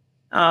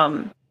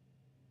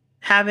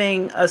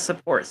 Having a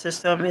support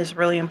system is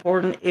really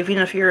important, even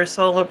if you're a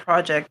solo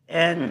project.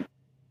 And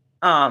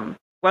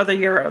whether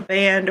you're a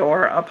band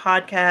or a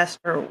podcast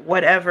or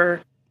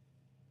whatever,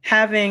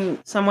 having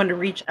someone to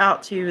reach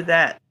out to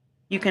that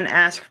you can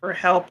ask for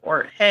help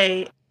or,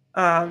 hey,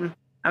 I'm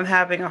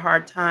having a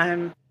hard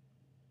time,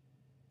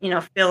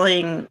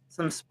 filling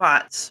some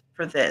spots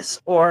for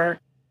this, or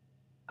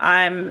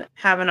I'm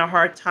having a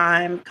hard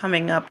time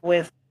coming up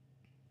with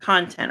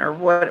content or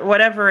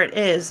whatever it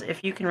is.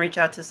 If you can reach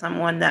out to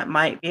someone that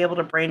might be able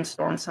to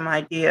brainstorm some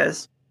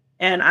ideas.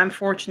 And I'm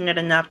fortunate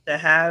enough to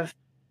have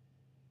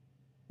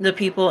the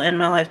people in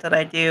my life that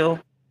I do,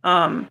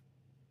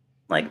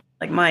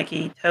 like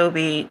Mikey,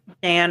 Toby,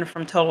 Dan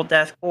from Total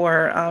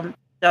Deathcore,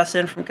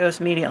 Dustin from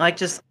Ghost Media, like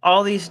just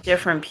all these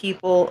different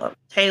people,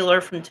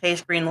 Taylor from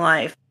Taste Green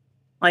Life,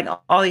 like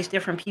all these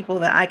different people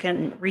that I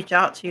can reach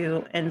out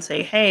to and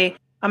say, hey,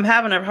 I'm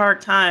having a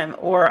hard time,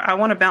 or I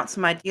want to bounce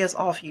some ideas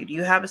off you. Do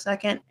you have a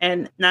second?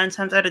 And 9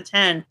 times out of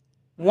 10,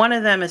 one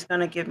of them is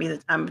going to give me the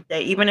time of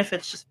day, even if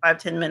it's just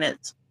 5-10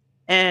 minutes.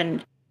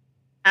 And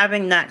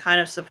having that kind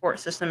of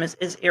support system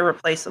is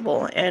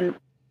irreplaceable. And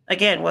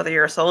again, whether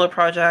you're a solo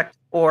project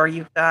or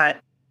you've got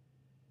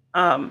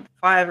 5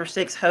 or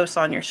 6 hosts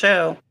on your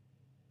show,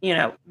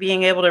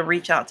 being able to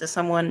reach out to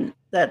someone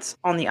that's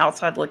on the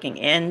outside looking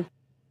in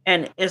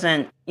and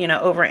isn't,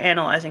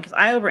 overanalyzing, because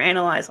I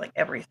overanalyze like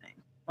everything.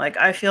 Like,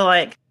 I feel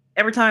like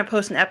every time I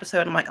post an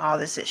episode, I'm like, oh,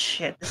 this is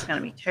shit. This is going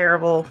to be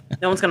terrible.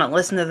 No one's going to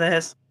listen to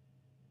this.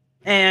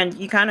 And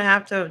you kind of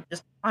have to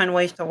just find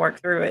ways to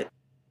work through it.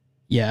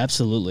 Yeah,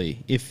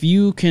 absolutely. If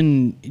you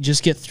can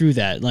just get through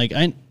that. Like,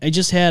 I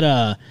just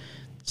had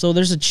So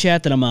there's a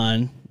chat that I'm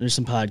on. There's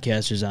some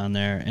podcasters on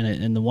there,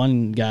 and the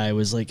one guy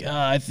was like,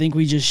 I think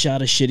we just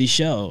shot a shitty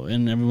show,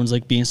 and everyone's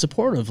like being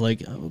supportive.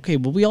 Like, okay,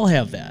 well, we all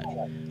have that.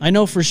 I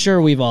know for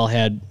sure we've all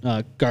had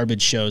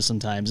garbage shows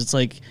sometimes. It's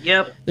like,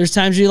 Yep. there's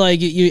times you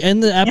like you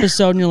end the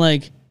episode and you're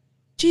like,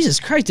 Jesus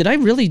Christ, did I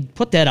really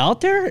put that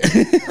out there?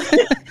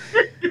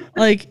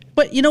 Like,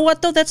 but you know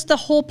what though? That's the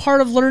whole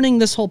part of learning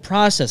this whole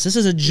process. This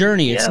is a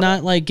journey. It's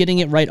not like getting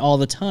it right all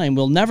the time.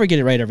 We'll never get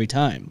it right every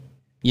time.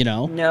 You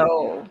know?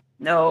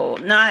 No,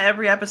 not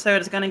every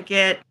episode is going to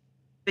get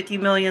 50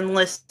 million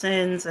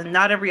listens, and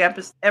not every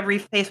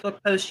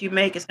Facebook post you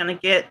make is going to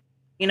get,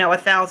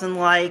 1,000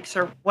 likes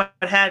or what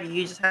have you.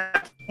 You just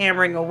have to keep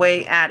hammering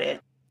away at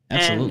it.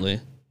 Absolutely.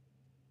 And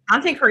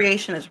content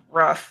creation is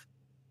rough.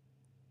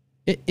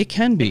 It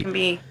can be. It can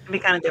be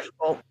kind of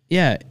difficult.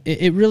 Yeah,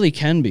 it really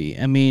can be.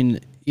 I mean,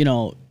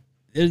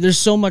 there's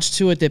so much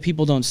to it that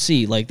people don't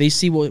see. Like, they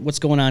see what's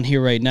going on here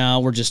right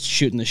now. We're just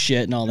shooting the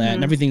shit and all that,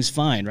 and everything's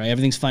fine, right?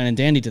 Everything's fine and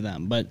dandy to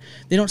them. But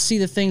they don't see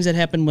the things that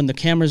happen when the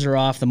cameras are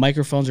off, the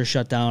microphones are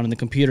shut down, and the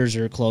computers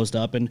are closed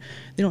up. And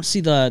they don't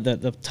see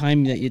the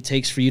time that it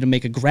takes for you to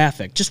make a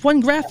graphic. Just one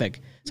graphic.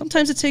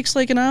 Sometimes it takes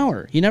like an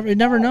hour. You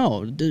never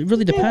know. It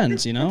really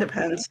depends, It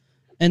depends.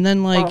 And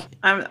then, like...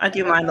 I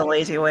do mine the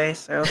lazy way,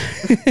 so...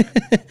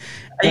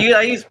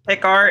 I use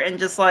PicArt and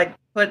just, like,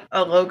 put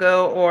a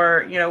logo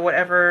or,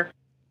 whatever...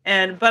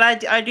 But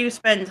I do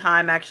spend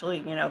time actually,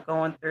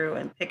 going through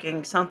and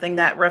picking something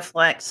that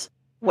reflects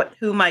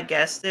who my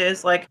guest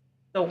is. Like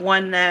the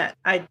one that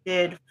I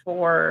did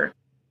for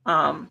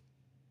Homicide,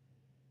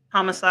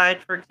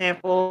 for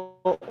example,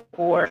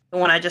 or the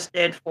one I just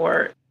did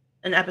for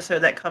an episode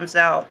that comes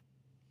out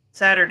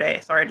Saturday.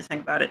 Sorry to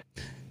think about it.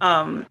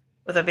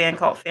 With a band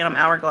called Phantom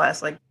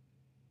Hourglass. Like,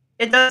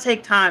 it does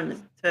take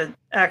time to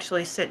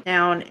actually sit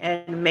down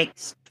and make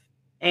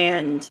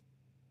and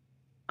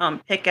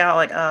pick out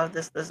like, oh,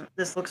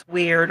 this looks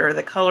weird, or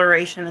the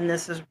coloration in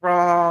this is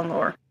wrong,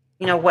 or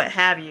what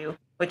have you,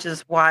 which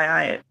is why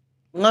I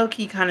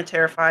low-key kind of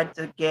terrified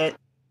to get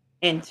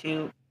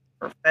into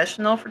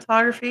professional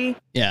photography.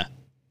 Yeah,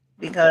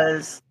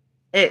 because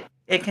it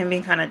can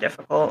be kind of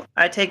difficult.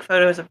 I take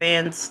photos of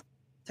bands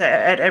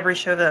at every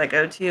show that I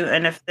go to,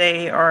 and if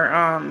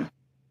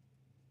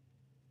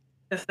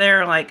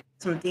they're like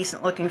some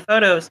decent looking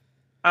photos,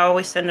 I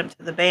always send them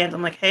to the band.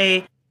 I'm like,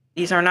 hey,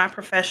 these are not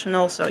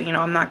professional, so,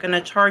 I'm not going to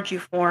charge you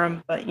for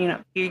them, but,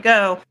 here you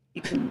go.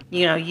 You can,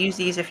 use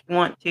these if you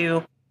want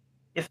to.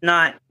 If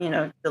not,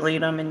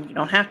 delete them and you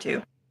don't have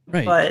to.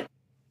 Right. But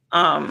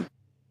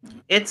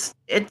it's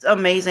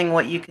amazing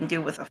what you can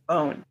do with a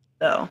phone,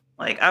 though.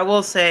 Like, I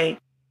will say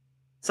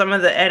some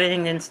of the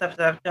editing and stuff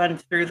that I've done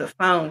through the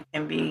phone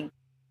can be,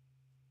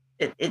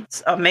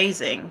 it's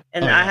amazing.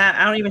 And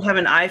I don't even have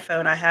an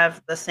iPhone. I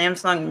have the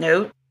Samsung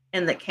Note,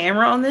 and the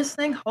camera on this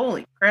thing,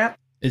 holy crap.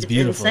 It's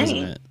beautiful, insane.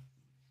 Isn't it?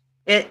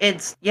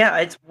 It's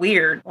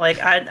weird. Like,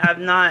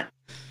 I'm not,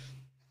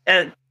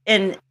 and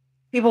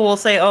people will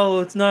say,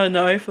 "Oh, it's not an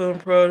iPhone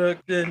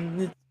product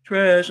and it's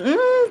trash."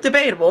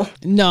 Debatable.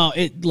 No,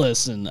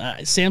 listen.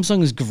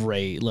 Samsung is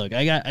great. Look,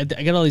 I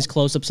got all these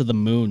close-ups of the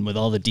moon with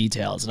all the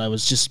details, and I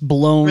was just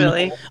blown.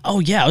 Really? Oh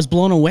yeah, I was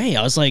blown away.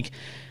 I was like,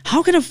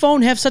 how can a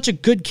phone have such a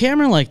good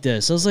camera like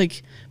this? I was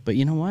like, but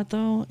you know what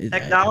though?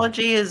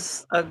 Technology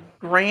is a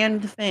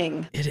grand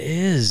thing. It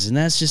is, and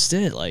that's just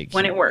it. Like,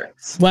 when it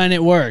works. When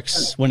it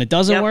works. When it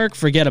doesn't work,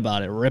 forget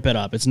about it. Rip it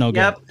up. It's no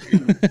good.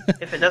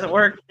 If it doesn't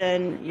work,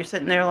 then you're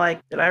sitting there like,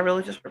 did I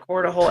really just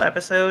record a whole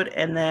episode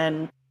and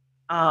then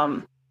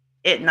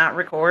it not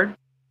record?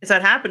 Because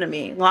that happened to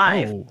me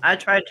live. Oh. I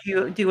tried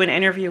to do an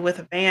interview with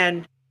a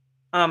band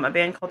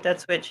called Dead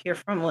Switch here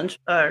from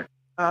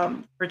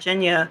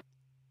Virginia,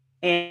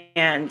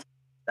 and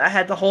I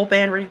had the whole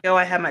band ready to go.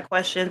 I had my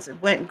questions. It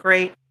went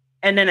great.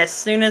 And then as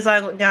soon as I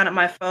looked down at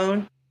my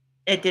phone,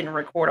 it didn't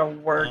record a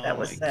word that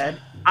was said.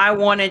 God. I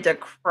wanted to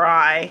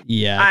cry.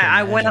 Yeah.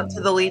 I went up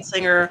to the lead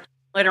singer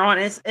later on,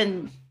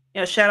 and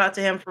shout out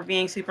to him for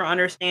being super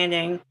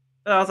understanding.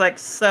 But I was like,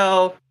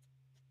 so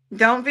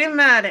don't be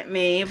mad at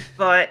me,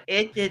 but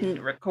it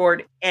didn't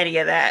record any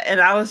of that. And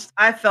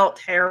I felt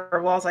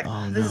terrible. I was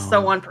like, this is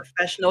so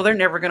unprofessional. They're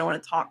never going to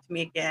want to talk to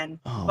me again.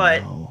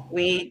 But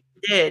we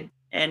did.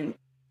 And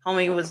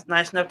homie was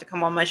nice enough to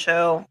come on my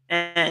show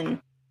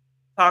and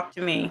talk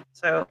to me.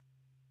 So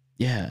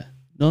yeah,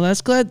 no,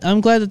 that's glad.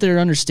 I'm glad that they're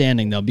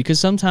understanding though, because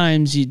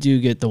sometimes you do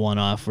get the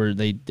one-off where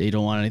they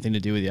don't want anything to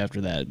do with you after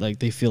that. Like,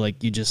 they feel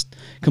like you just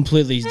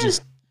completely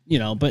just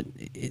but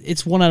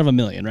it's 1 out of a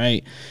million,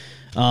 right?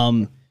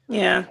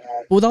 Yeah.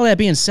 With all that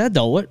being said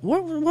though, what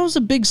was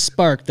a big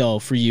spark though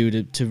for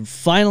you to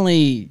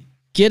finally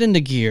get into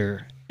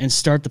gear and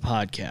start the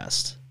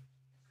podcast?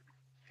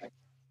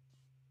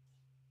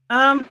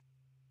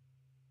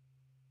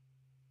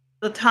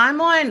 The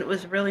timeline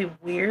was really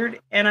weird,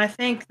 and I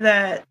think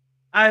that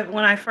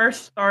when I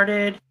first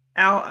started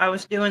out, I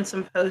was doing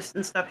some posts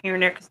and stuff here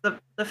and there, because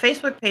the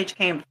Facebook page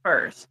came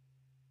first,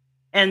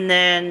 and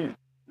then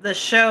the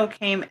show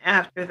came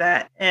after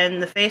that,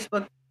 and the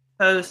Facebook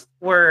posts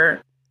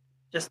were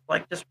just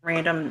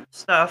random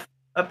stuff,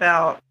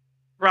 about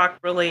rock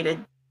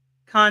related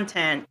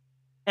content.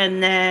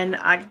 And then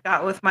I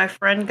got with my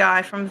friend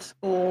Guy from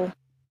school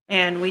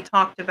and we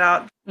talked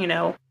about,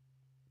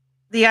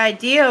 the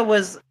idea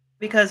was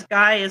because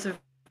Guy is a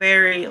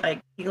very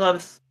like he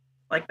loves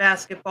like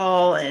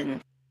basketball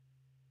and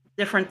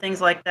different things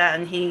like that,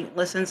 and he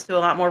listens to a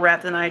lot more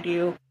rap than I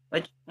do,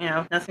 which,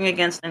 nothing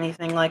against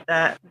anything like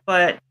that.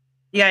 But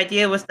the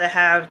idea was to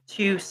have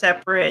two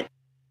separate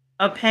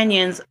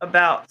opinions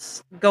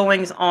about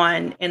goings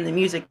on in the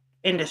music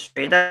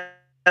industry.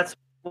 That's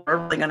what we're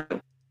really going to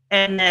do.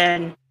 And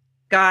then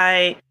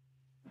Guy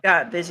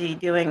got busy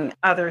doing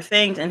other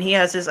things, and he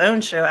has his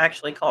own show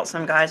actually called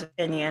Some Guy's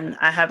Opinion.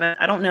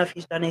 I don't know if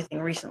he's done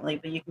anything recently,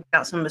 but you can check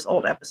out some of his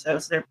old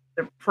episodes. They're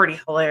pretty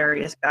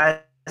hilarious.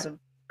 Guy's a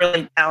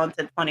really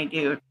talented, funny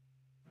dude.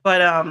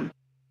 But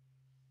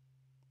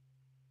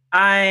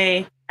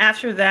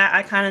after that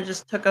I kind of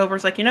just took over.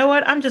 It's like, you know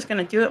what? I'm just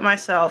gonna do it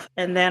myself.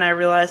 And then I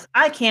realized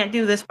I can't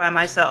do this by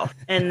myself.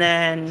 And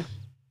then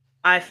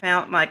I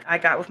found I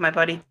got with my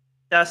buddy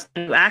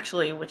Dustin, who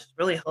actually, which is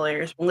really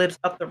hilarious, lives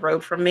up the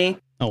road from me.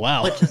 Oh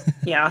wow. Which is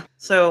yeah.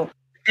 So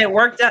it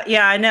worked out.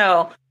 Yeah, I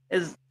know.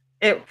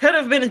 It could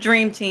have been a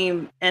dream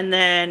team, and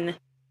then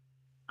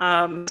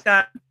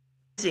got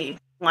busy.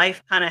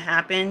 Life kind of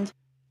happened,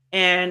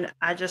 and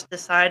I just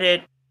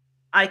decided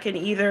I could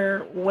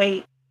either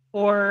wait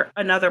for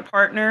another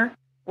partner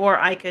or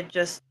I could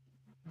just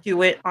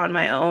do it on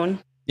my own.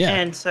 Yeah.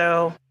 And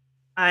so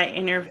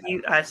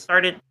I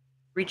started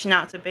reaching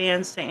out to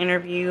bands to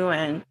interview,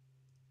 and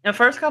the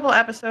first couple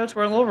episodes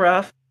were a little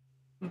rough,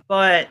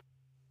 but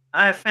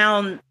I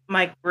found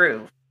my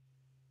groove.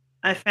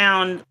 I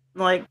found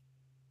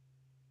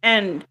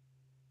and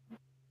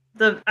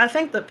I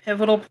think the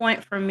pivotal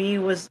point for me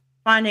was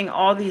finding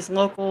all these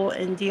local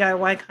and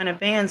DIY kind of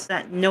bands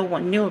that no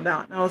one knew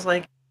about. And I was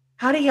like,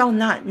 how do y'all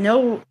not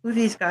know who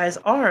these guys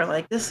are?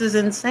 Like, this is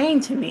insane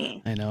to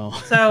me. I know.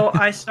 So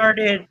I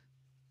started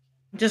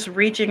just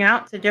reaching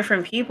out to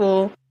different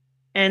people,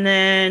 and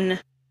then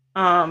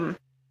I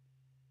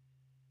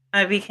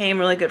became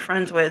really good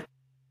friends with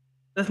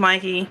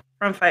Mikey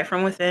from Fight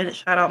From Within.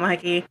 Shout out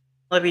Mikey.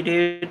 Love you,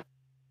 dude.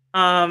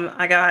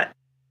 I got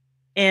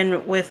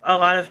in with a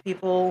lot of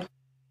people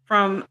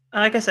from,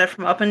 like I said,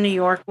 from up in New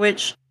York,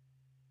 which,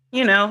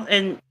 we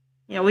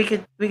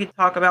could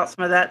talk about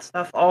some of that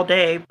stuff all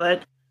day,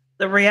 but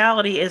the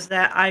reality is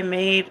that I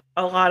made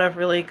a lot of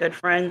really good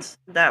friends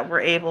that were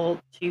able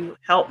to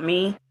help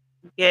me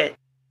get,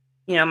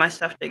 my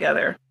stuff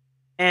together.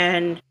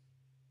 And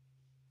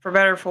for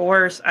better or for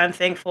worse, I'm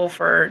thankful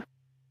for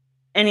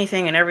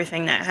anything and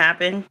everything that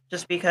happened,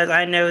 just because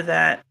I know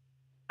that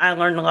I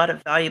learned a lot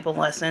of valuable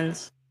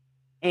lessons,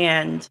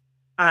 and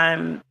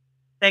I'm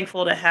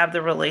thankful to have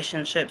the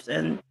relationships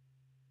and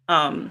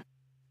the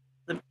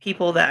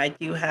people that I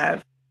do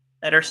have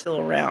that are still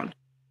around.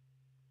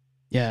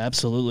 Yeah,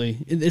 absolutely.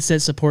 It's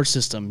that support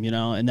system,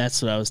 and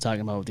that's what I was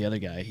talking about with the other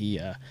guy.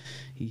 He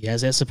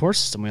has that support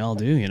system. We all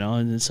do,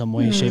 in some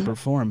way, shape, or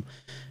form.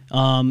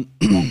 Like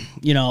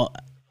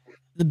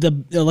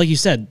you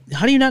said,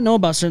 how do you not know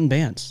about certain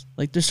bands?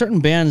 Like, there's certain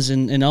bands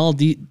in all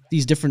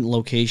these different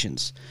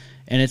locations.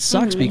 And it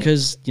sucks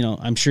because,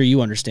 I'm sure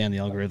you understand the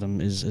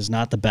algorithm is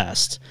not the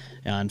best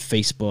on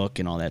Facebook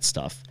and all that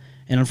stuff.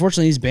 And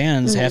unfortunately, these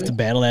bands have to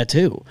battle that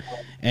too.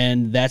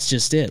 And that's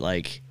just it.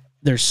 Like,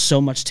 there's so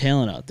much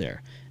talent out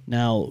there.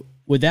 Now,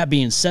 with that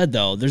being said,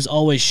 though, there's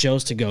always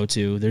shows to go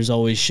to. There's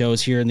always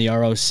shows here in the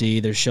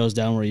ROC. There's shows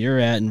down where you're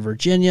at in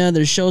Virginia.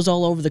 There's shows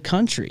all over the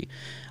country.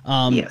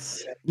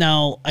 Yes.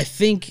 Now, I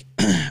think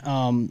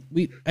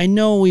I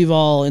know we've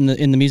all in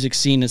the music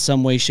scene in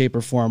some way, shape,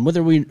 or form,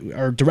 whether we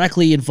are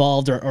directly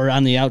involved or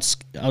on the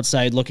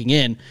outside looking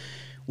in,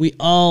 we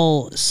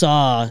all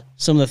saw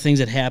some of the things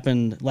that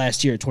happened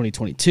last year,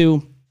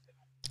 2022,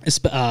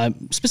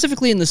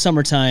 specifically in the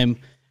summertime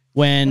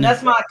when. And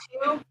that's my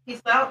cue.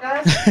 Peace out,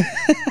 guys.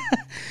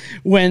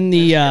 When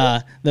the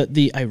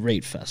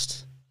Irate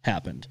Fest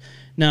happened.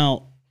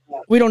 Now,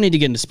 we don't need to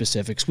get into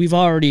specifics. We've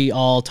already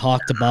all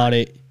talked about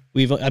it.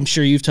 I'm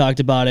sure you've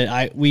talked about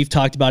it. We've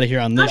talked about it here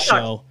on this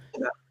show.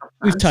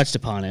 We've touched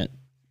upon it.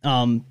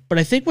 But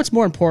I think what's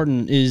more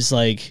important is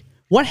like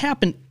what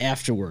happened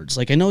afterwards.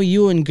 Like, I know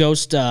you and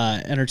Ghost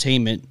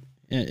Entertainment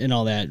and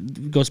all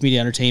that, Ghost Media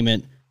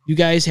Entertainment, you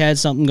guys had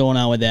something going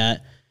on with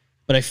that.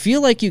 But I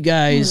feel like you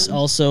guys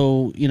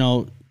also,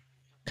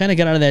 kind of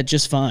got out of that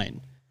just fine.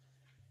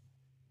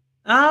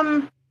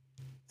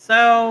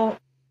 So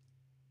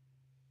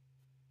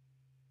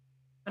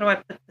how do I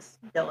put this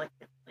delicately?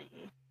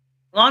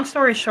 Long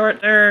story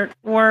short, there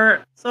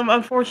were some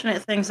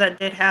unfortunate things that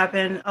did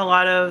happen. A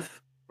lot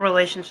of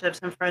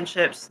relationships and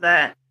friendships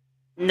that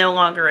no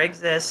longer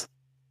exist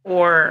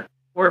or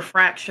were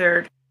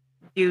fractured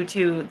due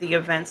to the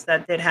events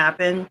that did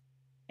happen.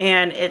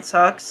 And it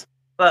sucks.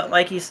 But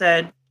like you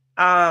said,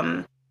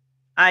 I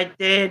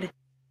did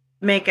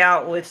make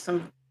out with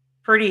some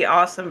pretty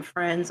awesome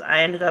friends.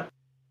 I ended up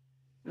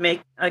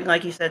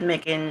like you said,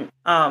 making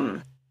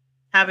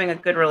having a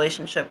good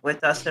relationship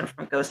with Dustin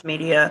from Ghost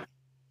Media.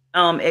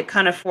 it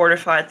kind of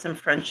fortified some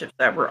friendships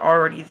that were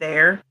already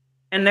there.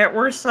 And there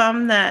were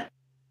some that,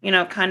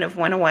 kind of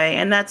went away.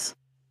 And that's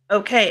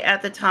okay.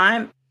 At the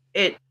time,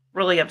 it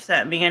really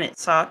upset me and it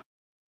sucked.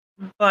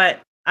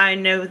 But I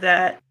know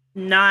that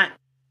not,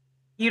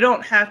 you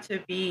don't have to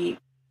be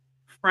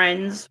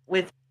friends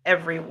with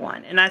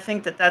everyone. And I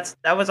think that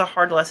that was a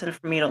hard lesson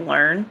for me to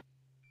learn.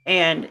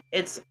 And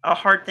it's a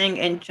hard thing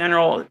in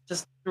general,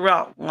 just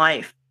throughout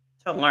life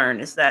to learn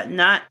is that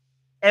not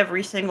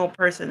every single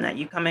person that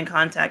you come in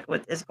contact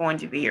with is going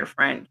to be your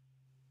friend.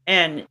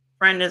 And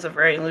friend is a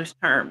very loose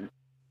term.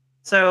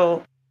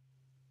 So,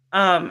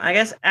 I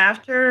guess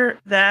after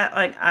that,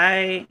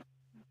 like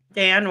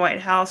Dan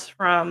Whitehouse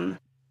from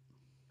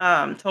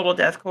Total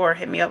Deathcore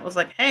hit me up, was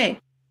like, "Hey,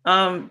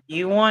 do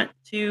you want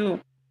to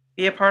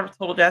be a part of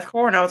Total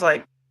Deathcore?" And I was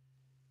like,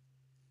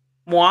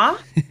 "Moi?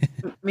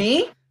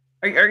 Me?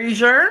 Are you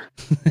sure?"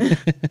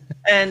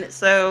 And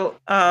so,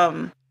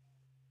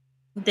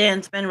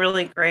 Dan's been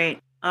really great.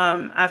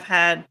 I've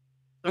had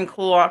some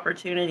cool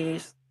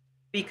opportunities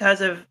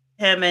because of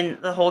him and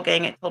the whole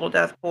gang at Total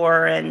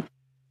Deathcore and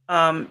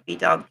B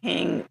Dog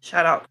King,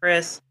 shout out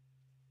Chris,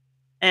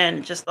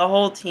 and just the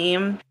whole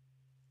team.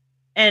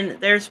 And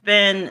there's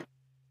been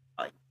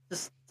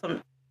just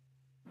some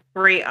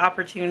great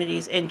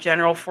opportunities in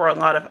general for a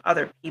lot of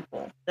other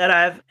people that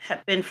I've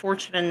been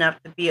fortunate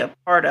enough to be a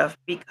part of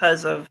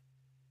because of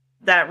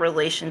that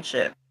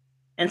relationship.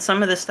 And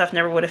some of this stuff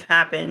never would have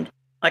happened.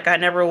 Like I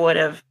never would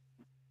have,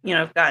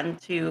 gotten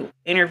to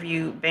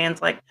interview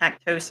bands like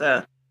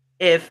Tactosa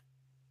if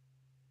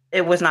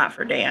it was not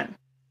for Dan.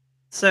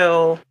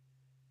 So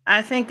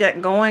I think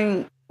that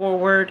going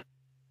forward,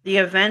 the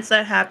events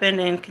that happened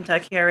in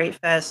Kentucky Air Raid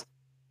Fest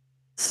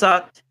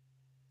sucked.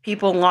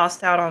 People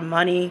lost out on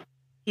money.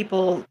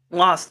 People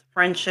lost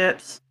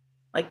friendships.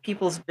 Like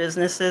people's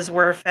businesses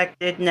were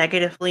affected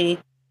negatively.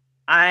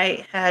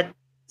 I had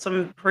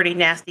some pretty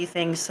nasty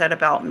things said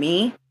about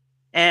me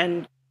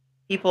and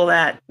people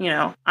that,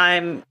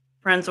 I'm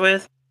friends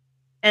with.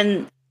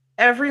 And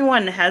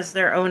everyone has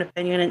their own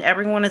opinion and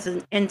everyone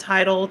is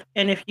entitled.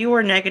 And if you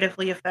were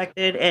negatively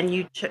affected and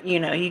you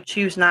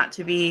choose not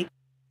to be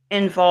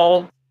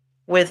involved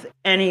with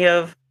any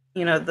of,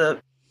 the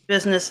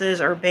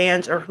businesses or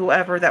bands or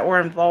whoever that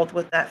were involved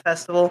with that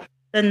festival,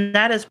 then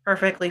that is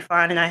perfectly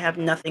fine and I have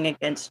nothing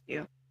against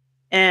you.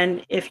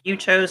 And if you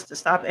chose to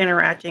stop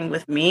interacting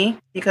with me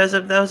because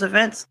of those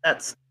events,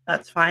 that's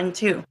fine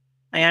too.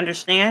 I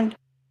understand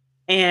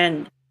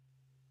and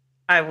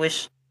I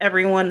wish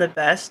everyone the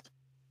best.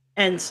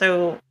 And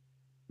so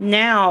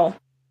now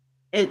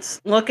it's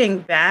looking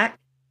back,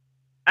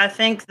 I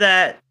think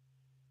that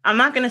I'm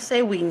not going to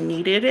say we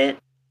needed it,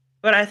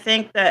 but I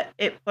think that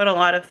it put a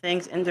lot of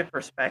things into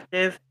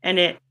perspective and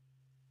it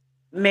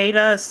made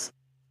us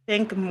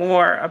think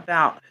more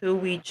about who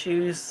we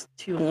choose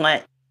to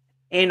let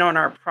in on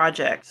our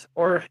projects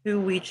or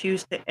who we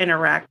choose to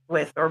interact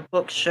with or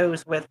book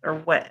shows with or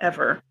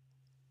whatever.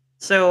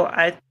 So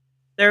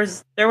there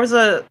was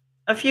a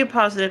few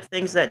positive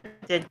things that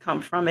did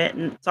come from it,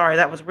 and sorry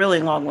that was really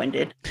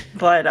long-winded,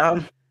 but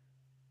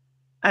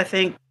I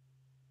think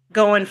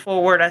going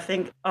forward, I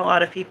think a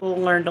lot of people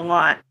learned a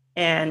lot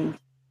and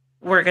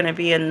we're going to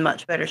be in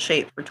much better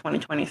shape for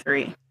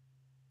 2023.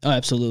 Oh,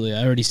 absolutely.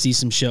 I already see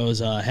some shows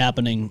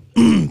happening,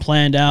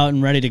 planned out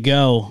and ready to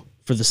go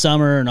for the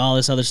summer and all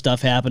this other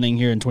stuff happening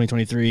here in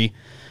 2023.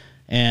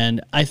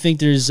 And I think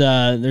there's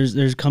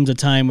comes a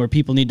time where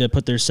people need to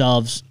put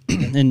themselves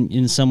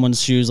in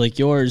someone's shoes like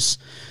yours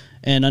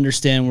and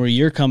understand where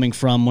you're coming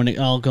from when it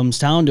all comes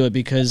down to it,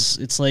 because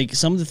it's like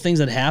some of the things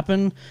that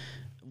happen,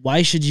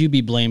 why should you be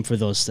blamed for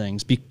those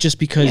things? Just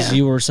because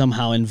you were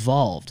somehow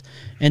involved.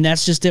 And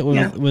that's just it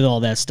with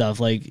all that stuff.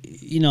 Like,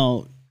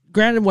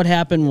 granted what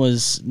happened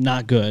was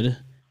not good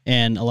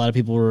and a lot of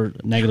people were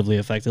negatively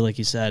affected, like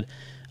you said.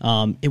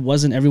 It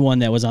wasn't everyone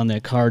that was on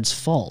that card's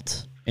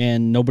fault,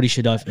 and nobody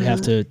should have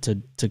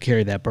to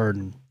carry that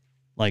burden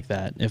like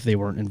that if they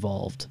weren't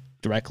involved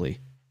directly.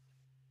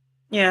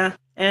 Yeah,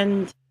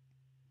 and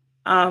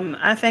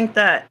I think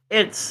that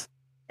it's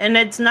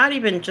not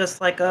even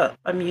just like a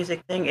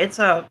music thing, it's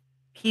a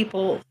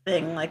people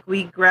thing. Like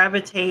we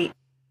gravitate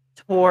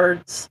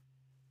towards,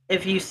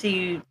 if you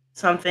see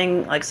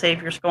something, like say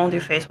if you're scrolling through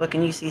Facebook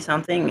and you see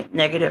something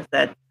negative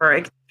that,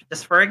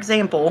 for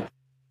example,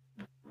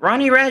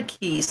 Ronnie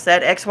Radke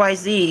said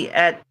XYZ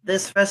at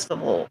this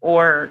festival,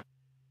 or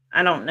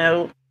I don't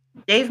know,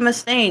 Dave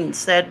Mustaine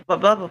said blah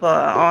blah blah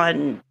blah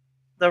on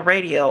the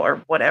radio or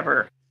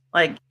whatever.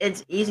 Like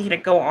it's easy to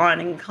go on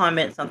and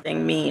comment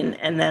something mean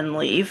and then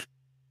leave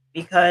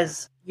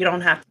because you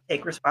don't have to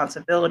take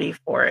responsibility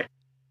for it.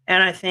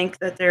 And I think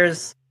that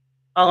there's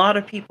a lot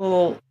of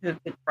people who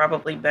could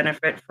probably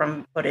benefit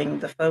from putting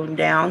the phone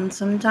down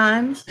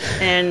sometimes.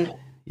 And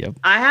Yep.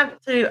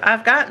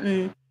 I've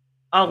gotten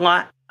a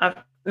lot, I've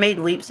made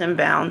leaps and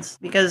bounds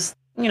because,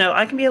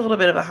 I can be a little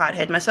bit of a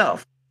hothead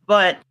myself,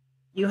 but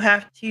you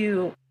have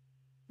to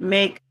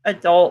make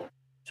adult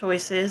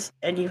choices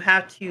and you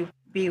have to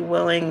be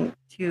willing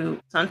to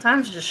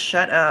sometimes just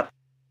shut up,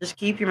 just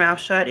keep your mouth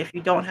shut. If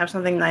you don't have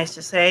something nice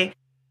to say,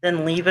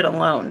 then leave it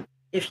alone.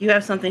 If you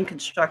have something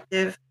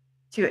constructive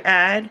to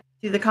add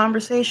to the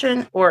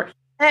conversation, or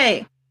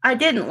hey, I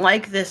didn't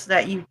like this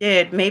that you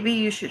did, maybe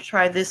you should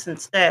try this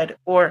instead,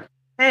 or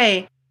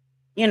hey,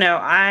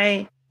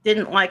 I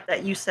didn't like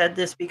that you said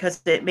this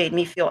because it made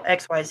me feel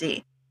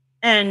XYZ.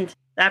 And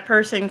that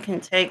person can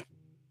take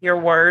your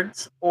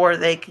words or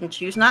they can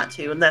choose not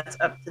to, and that's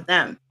up to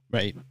them.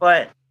 Right.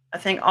 But I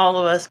think all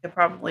of us could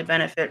probably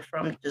benefit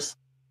from just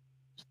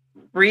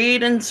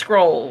read and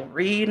scroll,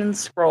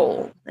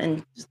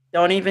 and just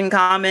don't even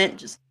comment,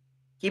 just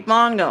keep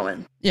on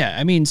going. Yeah,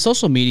 I mean,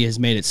 social media has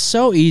made it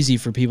so easy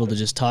for people to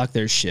just talk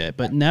their shit,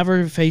 but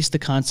never face the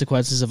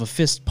consequences of a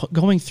fist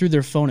going through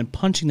their phone and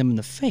punching them in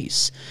the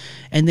face.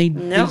 And they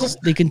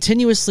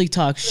continuously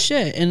talk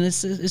shit, and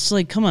it's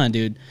like, come on,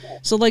 dude.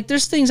 So like,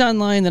 there's things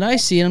online that I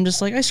see, and I'm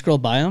just like, I scroll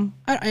by them,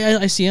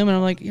 I see them, and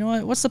I'm like, you know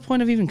what? What's the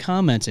point of even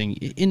commenting?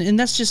 And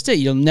that's just it.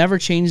 You'll never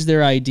change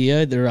their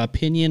idea, their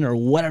opinion, or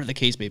whatever the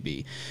case may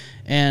be.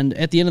 And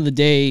at the end of the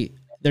day,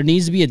 there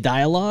needs to be a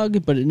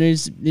dialogue, but it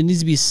needs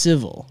to be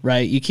civil,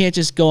 right? You can't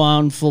just go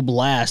on full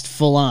blast,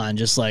 full on,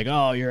 just like,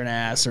 oh, you're an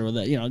ass, or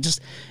that,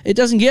 just it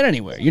doesn't get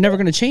anywhere. You're never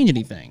going to change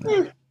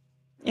anything.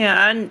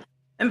 Yeah, and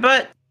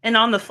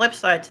on the flip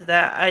side to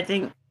that, I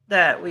think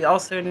that we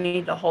also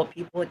need to hold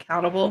people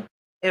accountable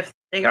if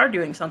they are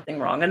doing something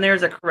wrong, and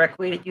there's a correct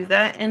way to do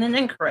that and an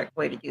incorrect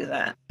way to do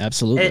that.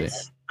 Absolutely.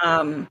 It's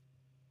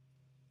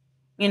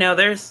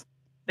there's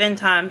been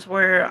times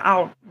where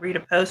I'll read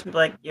a post and be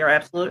like, you're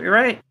absolutely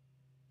right.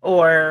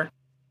 Or,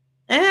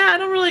 I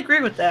don't really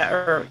agree with that,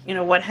 or,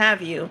 what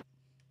have you.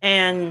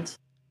 And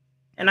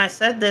I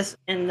said this,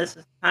 and this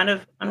is kind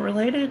of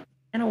unrelated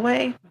in a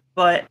way,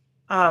 but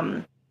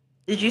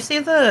did you see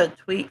the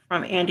tweet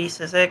from Andy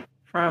Sizik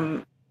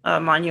from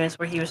Monuments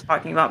where he was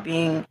talking about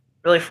being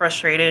really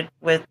frustrated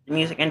with the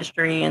music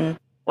industry and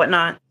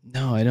whatnot?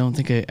 No, I don't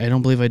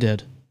believe I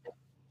did.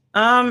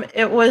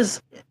 It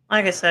was,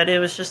 like I said, it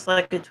was just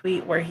like a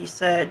tweet where he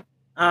said,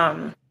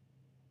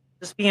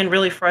 just being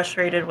really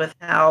frustrated with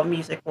how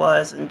music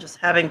was and just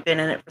having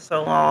been in it for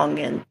so long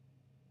and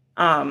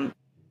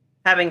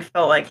having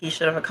felt like he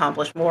should have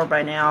accomplished more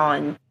by now.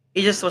 And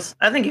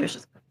I think he was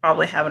just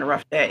probably having a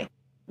rough day.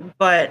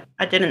 But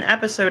I did an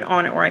episode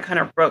on it where I kind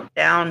of broke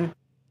down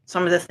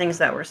some of the things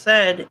that were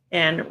said.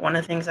 And one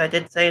of the things I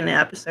did say in the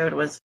episode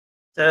was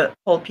to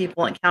hold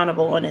people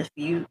accountable. And if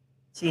you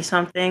see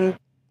something,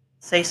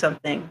 say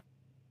something.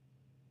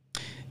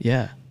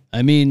 Yeah.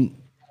 I mean,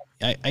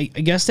 I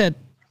guess that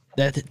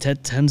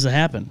tends to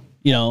happen.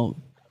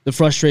 The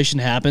frustration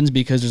happens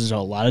because there's a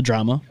lot of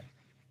drama.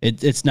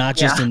 It's not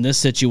just in this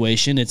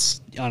situation.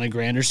 It's on a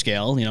grander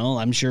scale.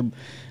 I'm sure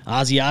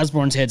Ozzy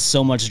Osbourne's had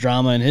so much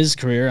drama in his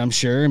career, I'm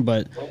sure,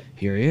 but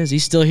here he is.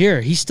 He's still here.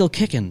 He's still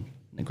kicking.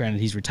 And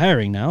granted, he's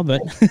retiring now,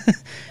 but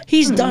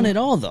he's done it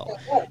all, though.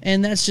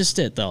 And that's just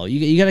it, though.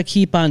 You got to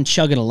keep on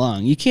chugging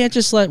along. You can't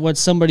just let what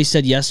somebody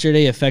said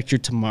yesterday affect your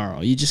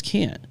tomorrow. You just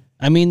can't.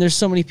 I mean, there's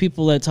so many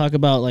people that talk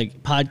about,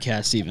 like,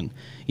 podcasts even.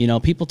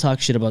 People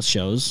talk shit about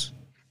shows,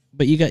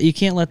 but you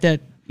can't let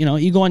that,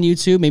 you go on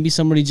YouTube, maybe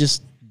somebody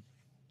just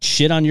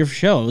shit on your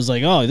show. It was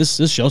like, oh, this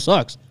show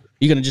sucks.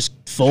 You're going to just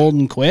fold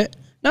and quit?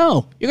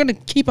 No, you're going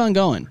to keep on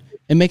going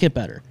and make it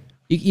better.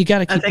 You got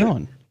to keep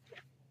going.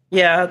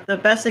 Yeah, the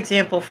best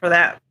example for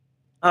that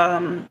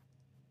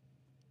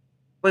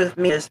with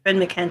me is Ben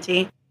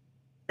McKenty.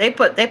 They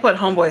put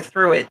Homeboy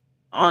through it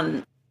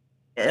on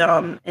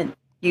in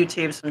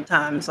YouTube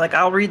sometimes. Like,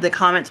 I'll read the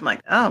comments, I'm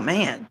like, oh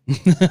man.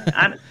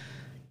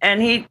 And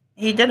he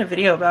did a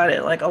video about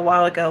it like a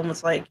while ago and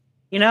was like,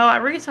 I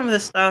read some of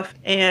this stuff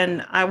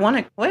and I want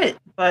to quit,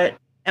 but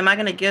am I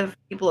going to give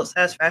people the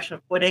satisfaction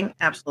of quitting?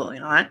 Absolutely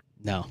not.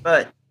 No.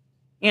 But,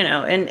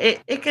 and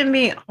it can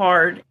be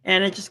hard,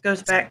 and it just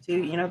goes back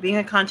to, being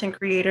a content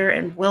creator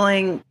and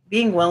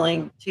being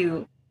willing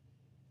to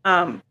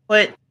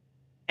put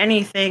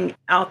anything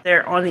out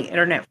there on the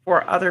internet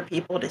for other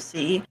people to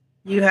see.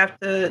 You have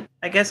to,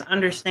 I guess,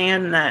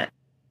 understand that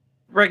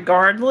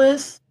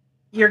regardless,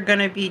 you're going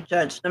to be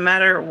judged no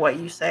matter what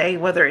you say,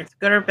 whether it's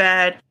good or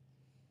bad.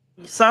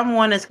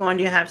 Someone is going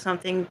to have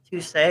something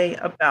to say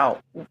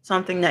about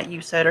something that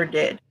you said or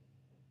did.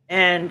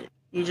 And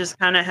you just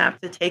kind of have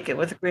to take it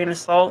with a grain of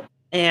salt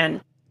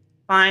and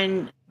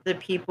find the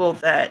people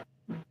that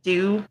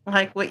do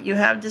like what you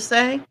have to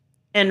say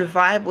and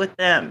vibe with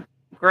them.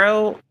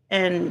 Grow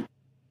and,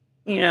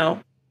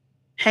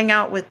 hang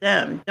out with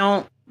them.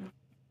 Don't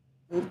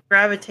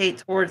gravitate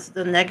towards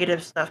the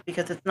negative stuff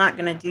because it's not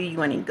going to do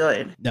you any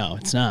good. No,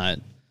 it's not.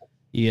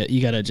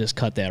 You got to just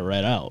cut that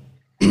right out.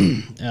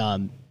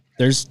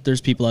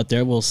 There's people out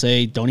there will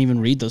say, don't even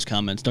read those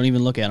comments. Don't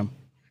even look at them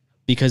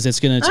because it's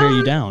going to tear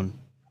you down.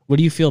 What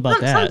do you feel about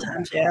that?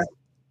 Sometimes, yeah.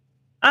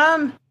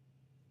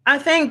 I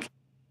think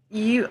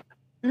hear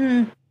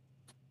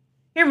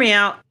me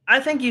out. I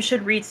think you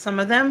should read some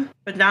of them,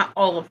 but not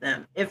all of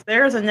them. If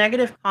there's a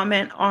negative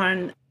comment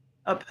on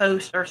a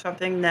post or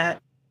something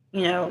that,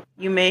 you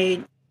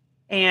made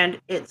and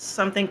it's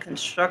something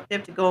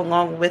constructive to go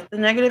along with the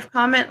negative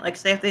comment, like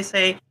say if they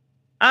say,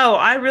 oh,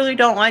 I really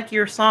don't like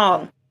your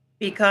song,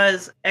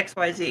 because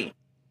XYZ.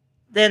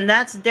 Then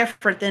that's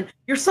different than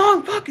your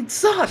song fucking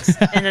sucks.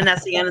 And then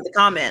that's the end of the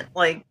comment.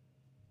 Like,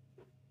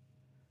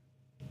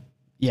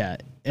 Yeah.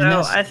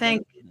 so I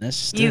think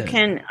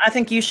I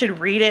think you should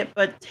read it,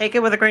 but take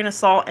it with a grain of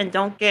salt and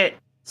don't get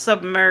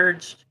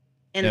submerged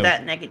in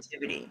that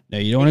negativity. No,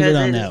 you don't want to go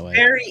down that way.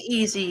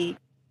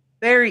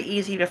 Very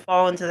easy to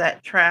fall into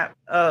that trap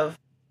of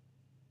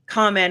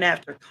comment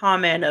after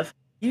comment of,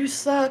 you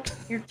suck,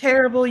 you're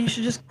terrible, you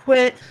should just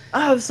quit.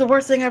 Oh, it's the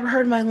worst thing I ever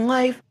heard in my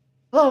life.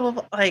 Blah, blah,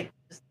 blah. Like,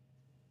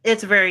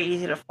 it's very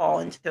easy to fall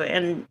into it.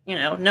 And,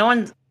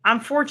 I'm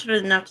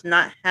fortunate enough to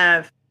not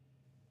have,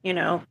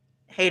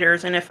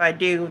 haters. And if I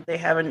do, they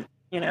haven't,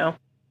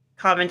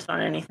 commented on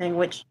anything,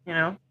 which,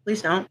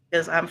 please don't,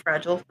 because I'm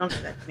fragile. Don't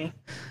do that to me.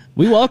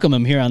 We welcome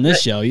them here on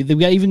this show.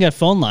 They've even got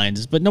phone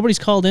lines, but nobody's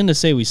called in to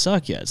say we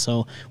suck yet.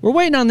 So we're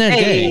waiting on that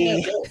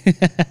day.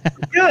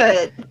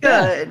 Good.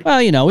 Yeah.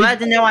 Well, glad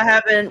to know I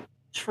haven't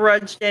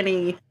trudged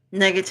any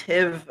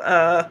negative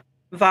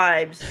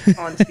vibes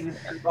onto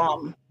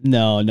M-Balm.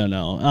 No.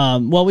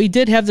 Well, we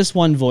did have this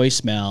one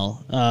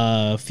voicemail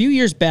a few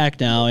years back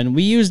now, and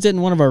we used it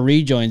in one of our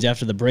rejoins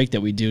after the break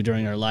that we do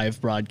during our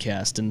live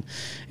broadcast. And,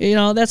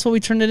 that's what we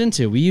turned it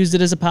into. We used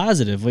it as a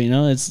positive.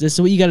 It's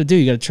what you got to do.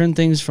 You got to turn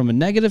things from a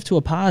negative to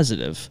a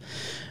positive.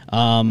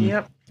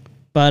 Yep.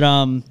 But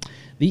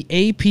the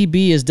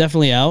APB is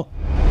definitely out.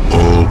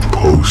 All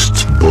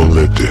Post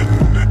Bulletin.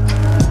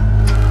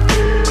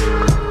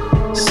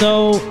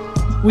 So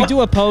we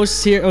do a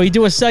post here, or we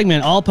do a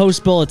segment, All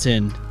Post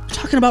Bulletin. We're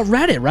talking about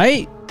Reddit,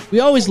 right? We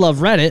always love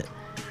Reddit.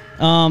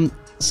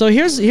 So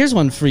here's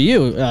one for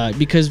you,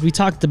 because we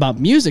talked about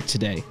music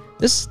today.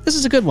 This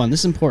is a good one.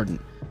 This is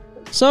important.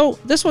 So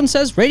this one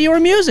says, radio or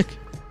music?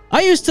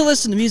 I used to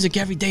listen to music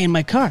every day in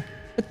my car,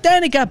 but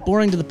then it got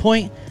boring to the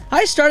point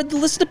I started to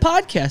listen to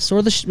podcasts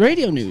or the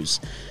radio news.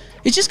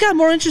 It just got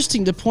more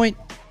interesting to the point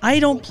I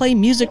don't play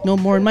music no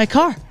more in my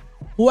car.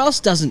 Who else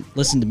doesn't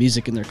listen to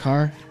music in their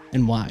car,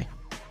 and why?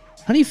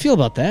 How do you feel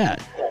about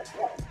that?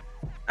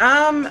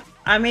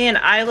 I mean,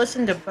 I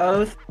listen to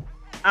both.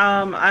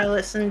 I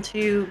listen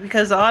to,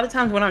 because a lot of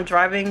times when I'm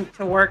driving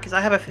to work, because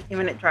I have a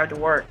 15-minute drive to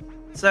work,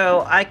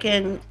 so I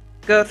can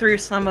go through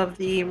some of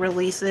the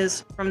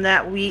releases from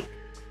that week,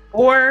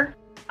 or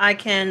I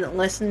can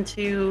listen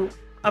to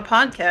a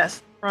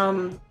podcast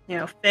from,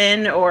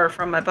 Finn, or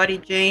from my buddy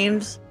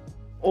James,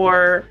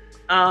 or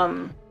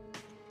Johnny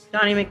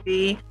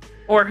McBee,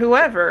 or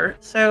whoever.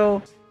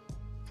 So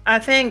I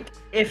think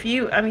it's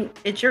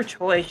your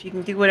choice. You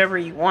can do whatever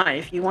you want.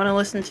 If you want to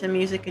listen to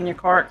music in your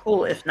car,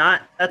 cool. If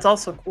not, that's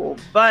also cool.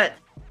 But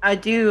I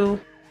do,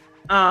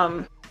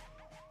 I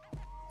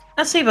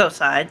see both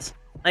sides.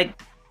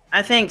 Like,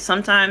 I think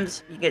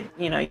sometimes you get,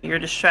 you're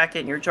distracted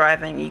and you're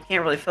driving. You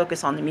can't really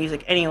focus on the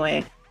music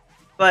anyway.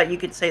 But you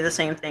could say the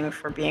same thing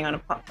for being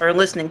on or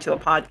listening to a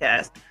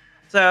podcast.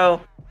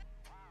 So,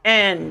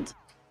 and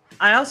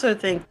I also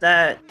think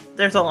that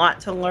there's a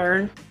lot to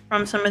learn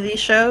from some of these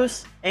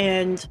shows,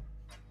 and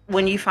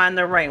when you find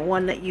the right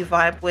one that you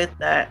vibe with,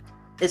 that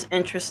is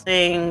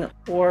interesting,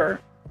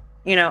 or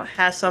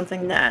has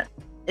something that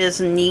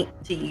is neat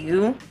to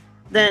you,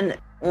 then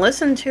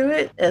listen to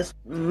it as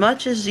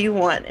much as you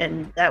want,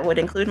 and that would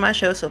include my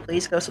show. So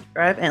please go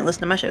subscribe and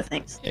listen to my show.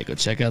 Thanks. Yeah, go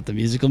check out the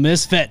Musical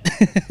Misfit.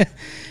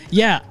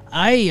 Yeah,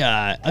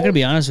 I gotta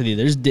be honest with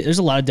you. There's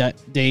a lot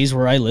of days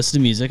where I listen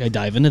to music, I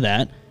dive into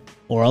that,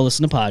 or I'll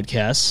listen to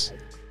podcasts,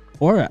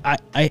 or I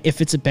if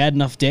it's a bad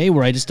enough day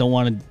where I just don't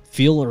want to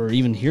feel or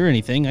even hear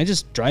anything, I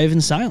just drive in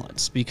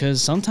silence,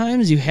 because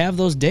sometimes you have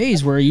those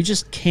days where you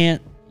just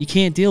can't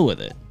deal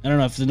with it. I don't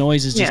know if the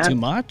noise is just too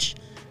much,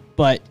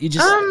 but you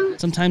just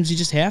sometimes you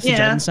just have to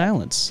drive in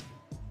silence.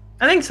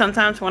 I think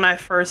sometimes when I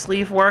first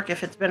leave work,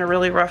 if it's been a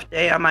really rough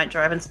day, I might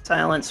drive in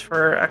silence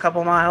for a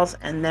couple miles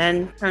and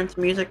then turn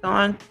some music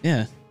on.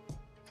 Yeah.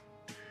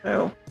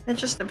 So it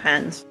just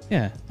depends.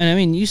 Yeah, and I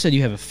mean, you said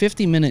you have a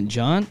 50-minute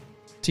jaunt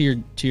to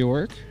your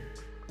work.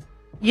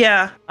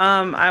 Yeah.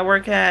 I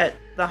work at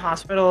the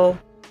hospital.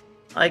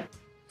 Like,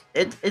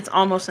 it's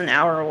almost an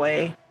hour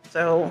away,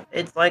 so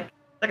it's like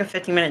a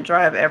 15-minute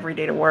drive every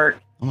day to work.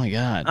 Oh my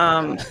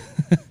god.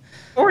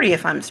 40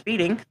 if I'm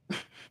speeding.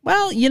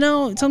 Well,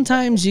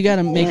 sometimes you got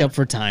to make up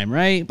for time,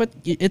 right? But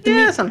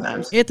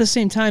sometimes. At the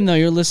same time, though,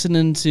 you're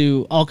listening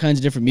to all kinds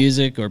of different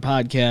music or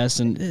podcasts,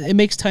 and it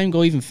makes time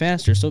go even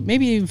faster. So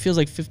maybe it even feels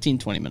like 15,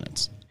 20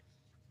 minutes.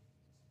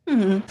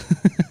 Mm-hmm.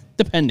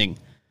 Depending,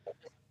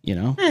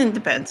 It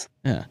depends.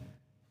 Yeah.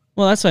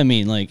 Well, that's what I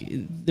mean. Like,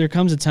 there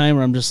comes a time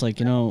where I'm just like,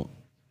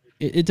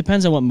 it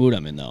depends on what mood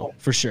I'm in, though,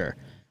 for sure.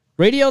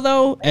 Radio,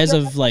 though, as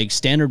of, like,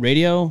 standard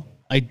radio,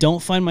 I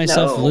don't find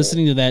myself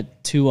listening to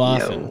that too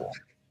often.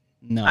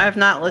 No. I have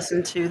not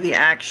listened to the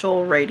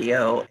actual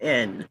radio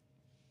in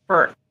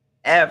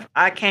forever.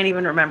 I can't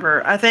even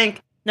remember. I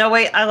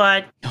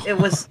lied. It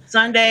was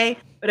Sunday,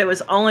 but it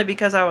was only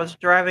because I was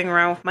driving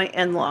around with my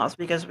in-laws,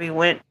 because we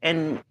went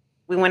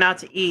out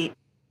to eat,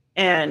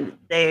 and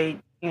they,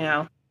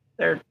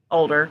 they're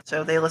older,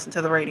 so they listen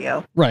to the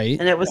radio. Right.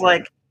 And it was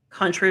like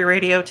country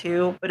radio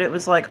too, but it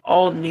was like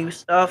all new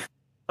stuff.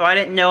 so I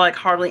didn't know like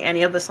hardly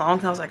any of the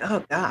songs. I was like,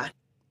 oh god,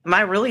 am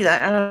I really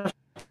that out of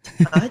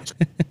touch?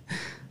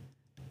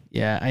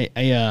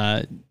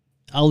 Yeah,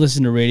 I'll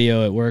listen to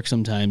radio at work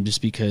sometime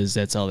just because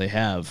that's all they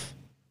have,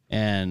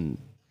 and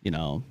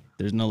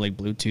there's no like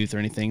Bluetooth or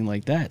anything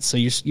like that, so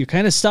you're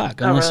kind of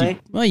stuck unless really? you.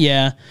 Well,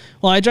 yeah.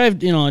 Well, I drive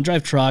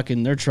truck,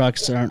 and their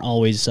trucks aren't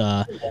always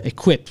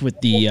equipped with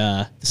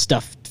the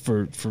stuff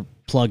for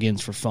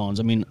plugins for phones.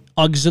 I mean,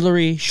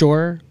 auxiliary,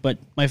 sure, but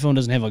my phone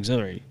doesn't have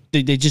auxiliary.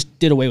 They just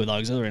did away with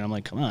auxiliary, and I'm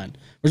like, come on,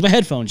 where's my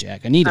headphone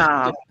jack? I need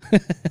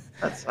it.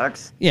 That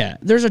sucks. Yeah,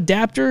 there's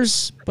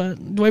adapters,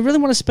 but do I really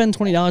want to spend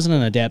 $20 on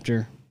an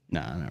adapter?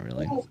 No, not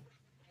really.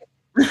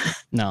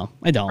 No,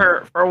 I don't.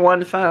 For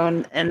one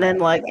phone, and then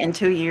like in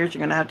 2 years you're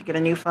gonna have to get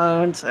a new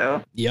phone.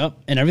 So Yep,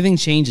 and everything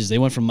changes. They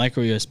went from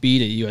micro USB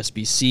to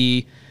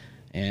USB-C,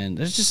 and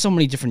there's just so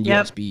many different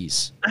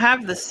USBs. I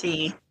have the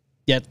C.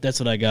 Yep, that's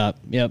what I got.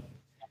 Yep,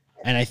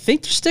 and I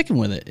think they're sticking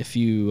with it.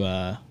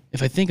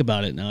 If I think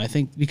about it now, I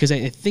think because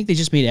I think they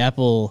just made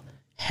Apple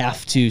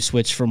have to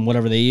switch from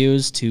whatever they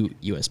use to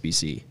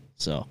USB-C.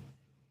 So.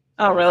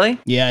 Oh really?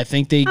 Yeah, I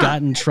think they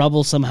got in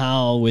trouble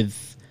somehow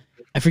with,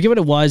 I forget what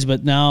it was,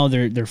 but now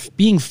they're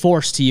being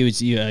forced to use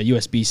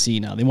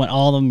USB-C now. They want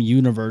all of them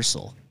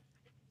universal.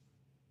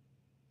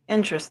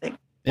 Interesting.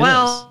 It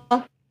Well,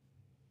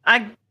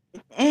 I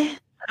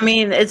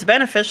mean, it's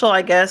beneficial,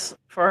 I guess,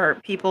 for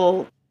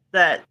people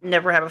that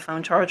never have a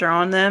phone charger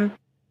on them,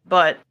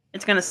 but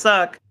it's gonna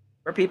suck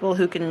for people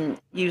who can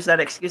use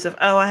that excuse of,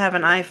 oh, I have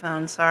an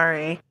iPhone,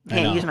 sorry, I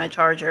know. can't use my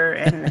charger,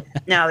 and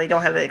now they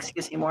don't have that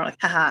excuse anymore. Like,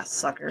 haha,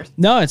 suckers.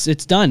 No, it's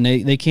done.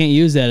 They can't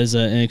use that as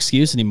an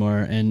excuse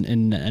anymore.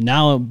 And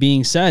now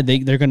being said,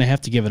 they're going to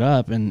have to give it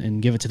up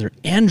and give it to their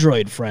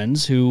Android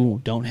friends who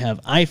don't have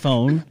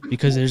iPhone,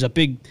 because there's a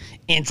big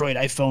Android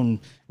iPhone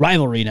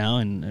rivalry now,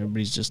 and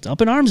everybody's just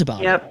up in arms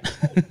about Yep.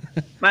 it.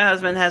 My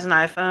husband has an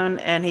iPhone,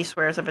 and he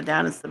swears up and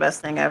down it's the best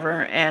thing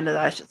ever, and that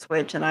I should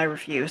switch, and I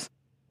refuse.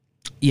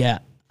 Yeah,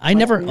 I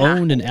never nah.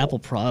 owned an Apple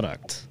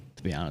product,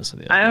 to be honest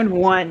with you. I owned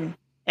one,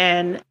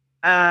 and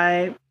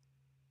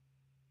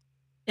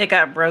it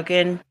got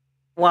broken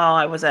while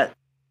I was at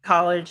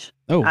college.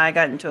 Oh. I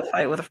got into a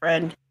fight with a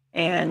friend,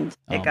 and it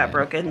Oh, got man.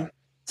 broken.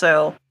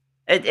 So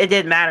it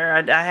didn't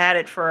matter. I had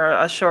it for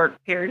a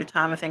short period of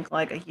time. I think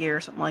like a year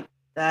or something like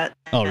that.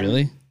 Oh, And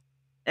really?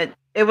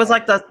 It was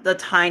like the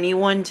tiny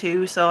one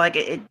too. So like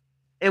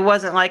it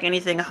wasn't like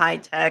anything high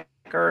tech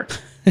or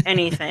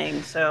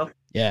anything. So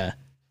Yeah.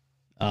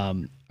 Our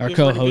it is what it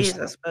co-host is,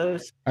 I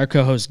suppose. our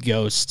co-host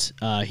Ghost,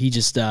 he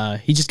just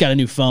got a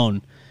new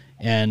phone,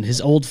 and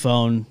his old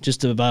phone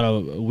just about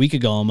a week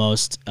ago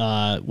almost.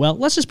 Well,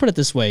 let's just put it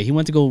this way: he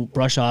went to go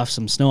brush off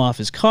some snow off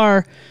his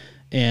car,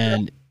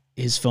 and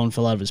his phone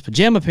fell out of his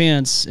pajama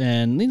pants.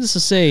 And needless to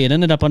say, it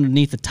ended up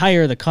underneath the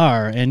tire of the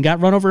car and got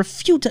run over a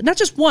few times, not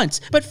just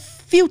once, but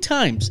few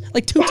times,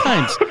 like 2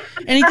 times.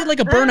 And he did like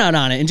a burnout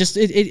on it, and just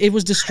it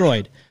was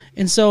destroyed.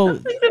 And so,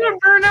 He's gonna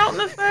burn out in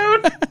the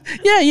phone.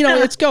 yeah,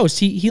 it's Ghost.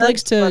 He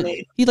likes to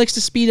funny. he likes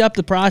to speed up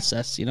the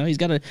process. He's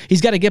got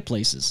to get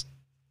places.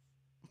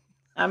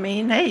 I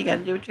mean, hey, you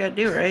gotta do what you gotta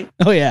do, right?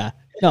 Oh yeah,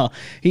 no,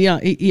 he I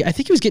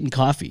think he was getting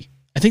coffee.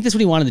 I think that's what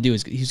he wanted to do.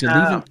 Is he was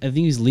gonna leave. I think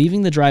he was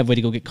leaving the driveway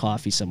to go get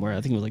coffee somewhere. I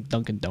think it was like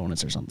Dunkin'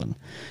 Donuts or something.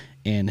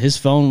 And his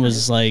phone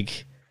was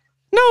like,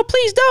 "No,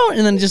 please don't."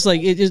 And then just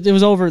like it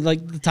was over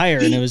like the tire,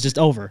 and it was just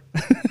over.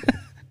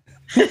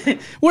 What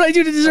did I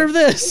do to deserve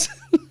this?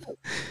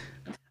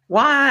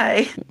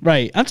 Why?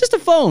 Right, I'm just a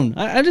phone.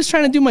 I'm just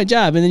trying to do my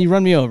job, and then you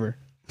run me over.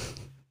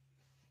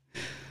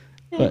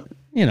 But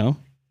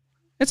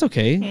it's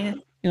okay.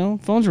 Yeah.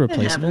 Phones are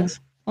replaceable happens. as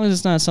long as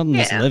it's not something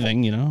that's Yeah.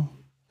 living.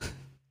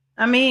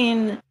 I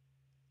mean,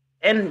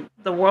 in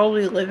the world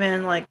we live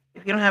in, like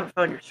if you don't have a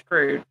phone, you're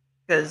screwed.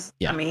 Because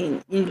Yeah. I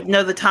mean, you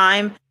know the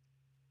time,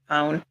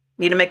 phone.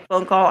 Need to make a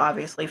phone call,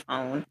 obviously,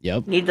 phone.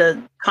 Yep. Need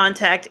to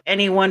contact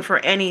anyone for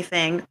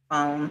anything,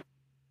 phone.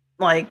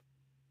 Like,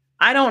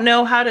 I don't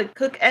know how to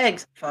cook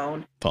eggs,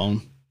 phone.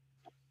 Phone.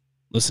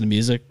 Listen to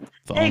music.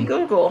 Phone. Hey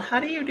Google, how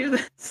do you do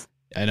this?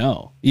 I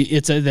know.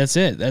 That's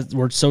it.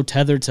 We're so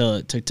tethered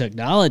to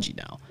technology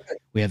now.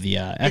 We have the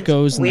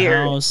Echoes in the weird.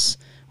 house.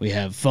 We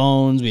have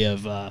phones. We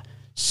have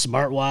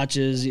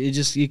smartwatches.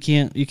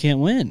 You can't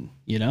win.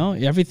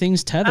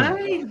 Everything's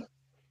tethered.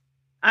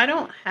 I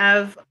don't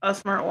have a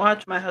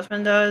smartwatch. My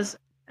husband does.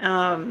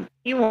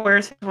 He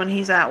wears it when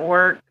he's at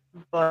work,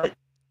 but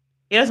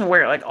he doesn't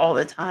wear it like all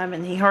the time,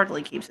 and he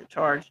hardly keeps it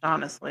charged,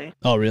 honestly.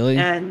 Oh, really?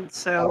 And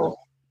so,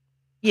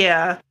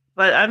 yeah.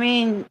 But I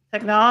mean,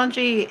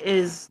 technology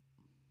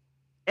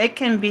it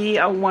can be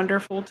a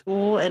wonderful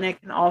tool, and it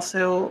can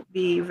also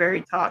be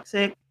very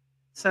toxic.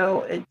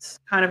 So it's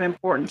kind of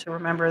important to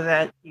remember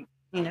that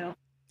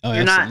Oh,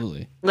 you're not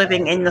absolutely.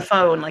 living in the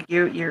phone, like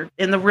you're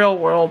in the real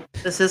world.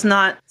 This is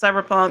not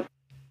cyberpunk.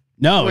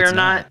 No, We're it's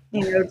not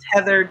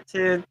tethered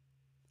to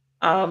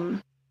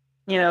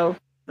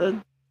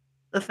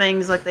the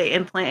things like they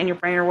implant in your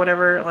brain or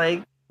whatever.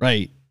 Like,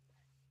 Right.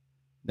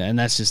 And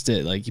that's just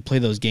it. Like you play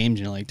those games,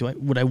 and you're like,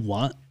 would I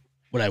want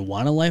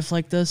a life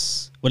like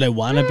this? Would I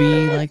want to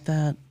be like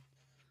that?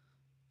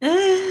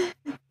 Yes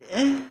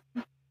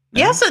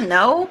and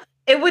no.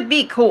 It would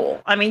be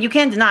cool. I mean, you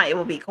can't deny it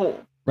would be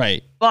cool.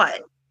 Right.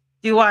 But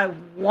do I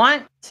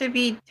want to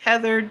be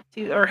tethered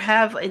to or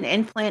have an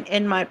implant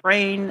in my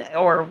brain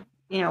or,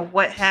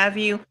 what have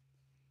you?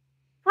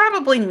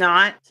 Probably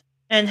not.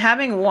 And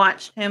having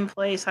watched him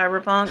play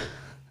Cyberpunk,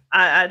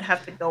 I'd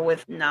have to go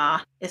with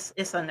nah.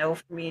 It's a no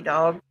for me,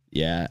 dog.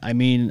 Yeah, I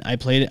mean, I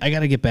played it. I got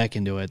to get back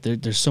into it.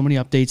 There's so many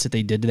updates that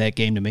they did to that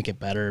game to make it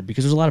better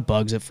because there's a lot of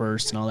bugs at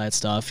first and all that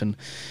stuff. And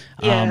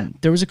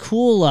there was a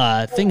cool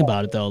thing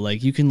about it though.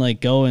 Like you can like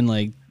go and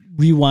like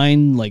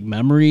rewind like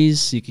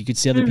memories. You could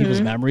see other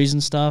people's memories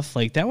and stuff.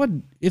 Like that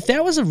would, if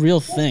that was a real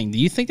thing, do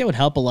you think that would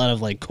help a lot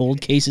of like cold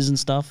cases and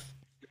stuff?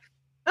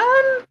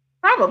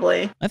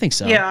 Probably. I think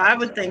so. Yeah,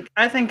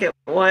 I think it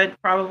would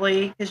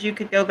probably because you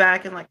could go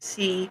back and like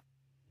see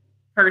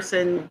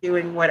person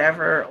doing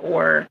whatever,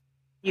 or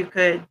you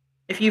could,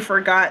 if you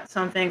forgot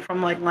something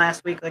from like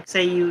last week, like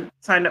say you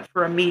signed up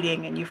for a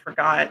meeting and you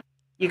forgot,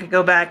 you could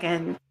go back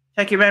and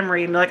check your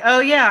memory and be like, oh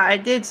yeah, I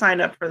did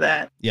sign up for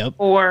that. Yep.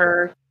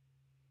 Or,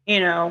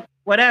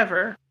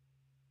 whatever.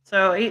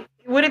 So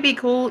would it be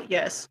cool?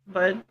 Yes.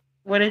 But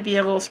would it be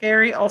a little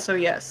scary? Also,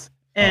 yes.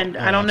 And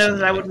I don't know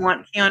that I would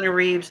want Keanu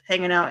Reeves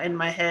hanging out in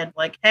my head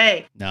like,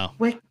 hey, no,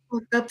 wake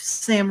up,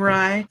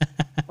 samurai.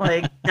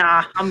 Like,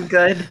 nah, I'm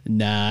good.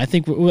 Nah, I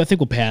think we'll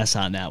pass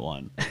on that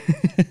one.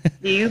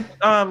 Do you?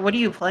 What do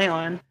you play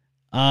on?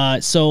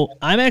 So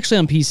I'm actually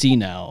on PC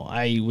now.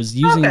 I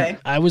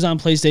was on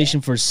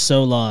PlayStation for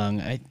so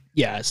long.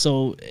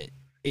 So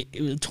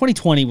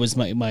 2020 was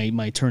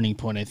my turning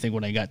point, I think,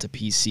 when I got to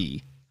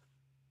PC.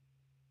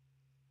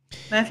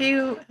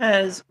 Matthew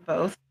has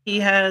both. He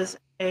has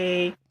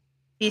a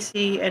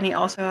PC and he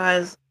also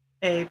has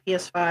a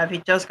PS5.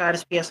 He just got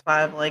his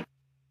PS5 like,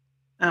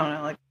 I don't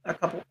know,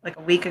 like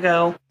a week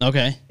ago.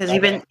 Okay. Because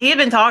he had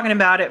been talking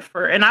about it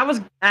and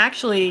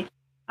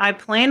I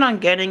planned on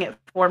getting it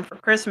for him for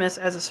Christmas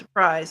as a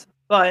surprise.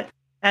 But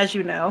as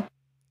you know,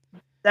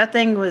 that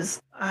thing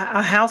was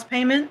a house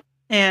payment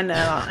and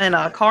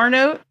a car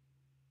note.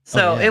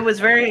 So it was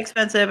very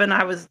expensive. And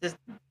I was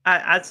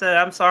I said,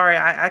 I'm sorry,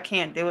 I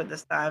can't do it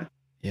this time.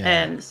 Yeah.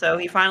 And so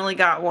he finally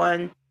got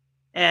one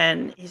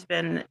and he's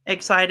been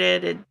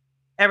excited.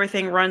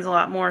 Everything runs a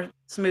lot more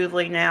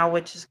smoothly now,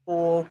 which is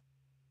cool.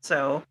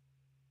 So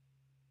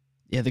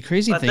yeah, the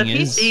crazy thing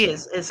is the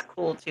PC is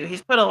cool too.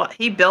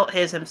 He built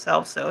his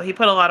himself, so he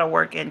put a lot of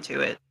work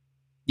into it.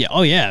 Yeah,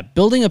 oh yeah.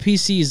 Building a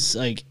PC is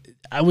like,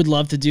 I would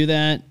love to do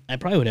that. I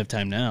probably would have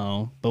time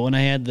now, but when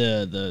I had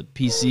the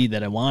PC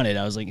that I wanted,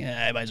 I was like,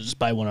 I might as well just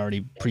buy one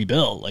already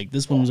pre-built. Like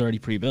this one was already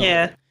pre-built.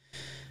 Yeah.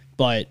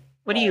 But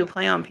what do you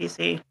play on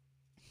PC?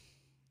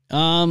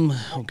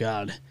 Oh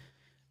god.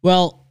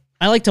 Well,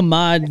 I like to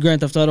mod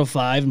Grand Theft Auto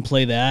 5 and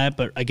play that,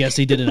 but I guess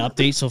they did an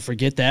update, so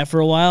forget that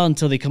for a while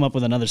until they come up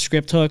with another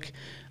script hook.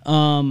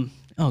 Oh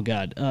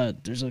god,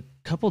 there's a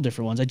couple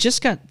different ones. I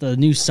just got the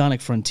new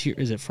Sonic Frontier.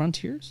 Is it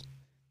Frontiers?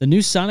 The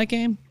new Sonic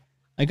game?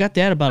 I got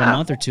that about a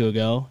month or two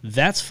ago.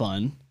 That's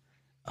fun.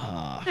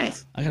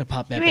 Nice. I gotta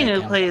pop that back in. You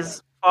mean who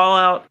plays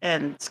Fallout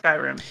and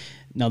Skyrim?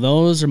 Now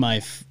those are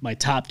my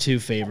top two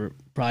favorite,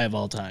 probably of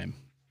all time.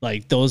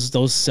 Like those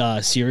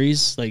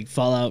series, like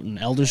Fallout and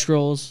Elder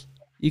Scrolls.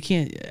 You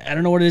can't. I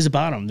don't know what it is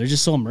about them. They're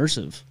just so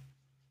immersive.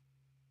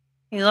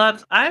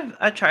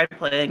 I tried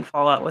playing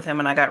Fallout with him,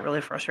 and I got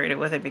really frustrated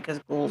with it because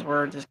ghouls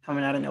were just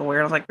coming out of nowhere.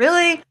 I was like,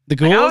 really? The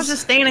ghouls? Like, I was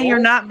just standing here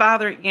not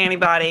bothering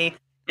anybody,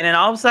 and then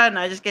all of a sudden,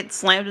 I just get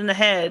slammed in the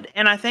head.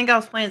 And I think I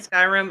was playing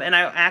Skyrim, and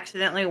I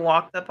accidentally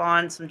walked up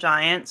on some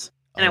giants,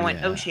 and I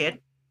went, oh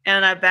shit.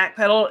 And I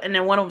backpedaled, and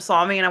then one of them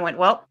saw me, and I went,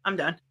 well, I'm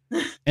done.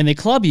 And they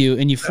club you,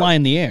 and you fly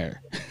in the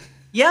air.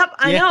 Yep,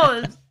 I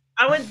know.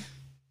 I went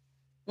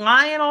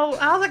flying all.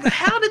 I was like,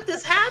 how did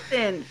this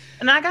happen?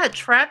 And I got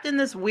trapped in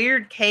this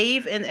weird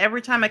cave, and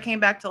every time I came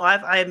back to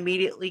life, I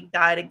immediately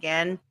died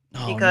again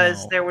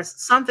because there was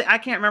something, I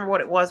can't remember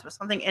what it was, but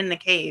something in the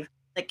cave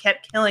that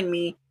kept killing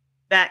me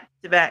back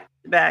to back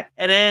to back.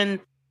 And then,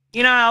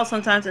 you know how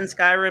sometimes in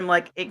Skyrim,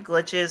 like, it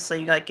glitches, so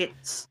you, like, get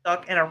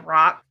stuck in a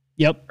rock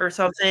or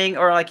something,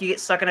 or, like, you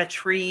get stuck in a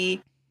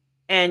tree,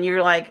 and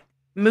you're, like,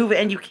 move it,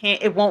 and you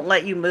can't, it won't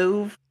let you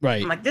move.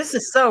 Right. I'm like, this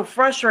is so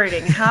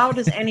frustrating. How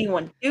does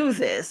anyone do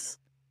this?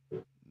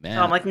 Man.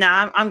 So I'm like,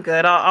 nah, I'm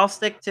good. I'll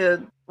stick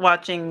to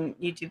watching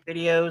YouTube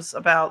videos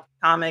about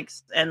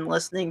comics and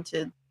listening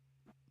to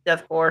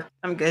deathcore.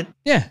 I'm good.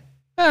 Yeah.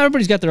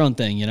 Everybody's got their own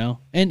thing, you know?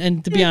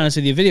 And to be honest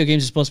with you, video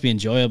games are supposed to be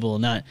enjoyable,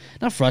 not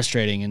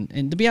frustrating.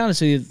 And to be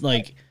honest with you,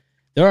 like,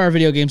 there are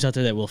video games out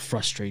there that will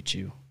frustrate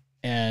you.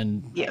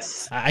 And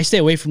yes, I stay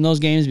away from those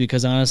games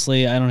because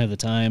honestly, I don't have the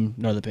time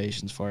nor the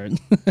patience for it.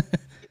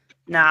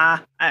 Nah,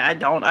 I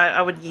don't.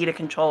 I would yeet a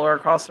controller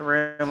across the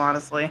room,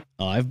 honestly.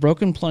 Oh, I've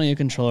broken plenty of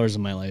controllers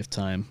in my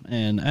lifetime,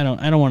 and I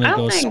don't want to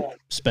go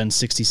spend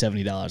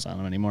 $60-$70 on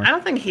them anymore. I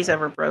don't think he's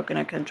ever broken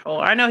a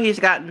controller. I know he's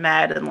gotten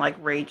mad and like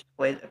rage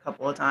quit a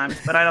couple of times,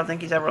 but I don't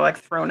think he's ever like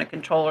thrown a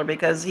controller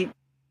because he,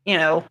 you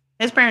know,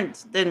 his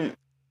parents didn't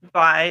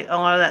buy a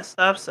lot of that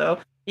stuff, so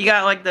you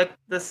got like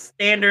the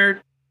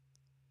standard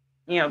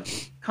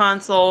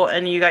console,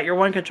 and you got your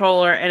one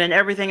controller, and then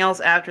everything else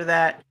after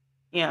that,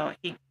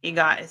 he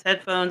got his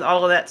headphones,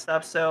 all of that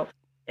stuff. So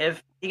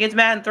if he gets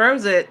mad and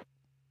throws it,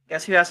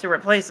 guess who has to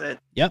replace it?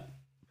 Yep.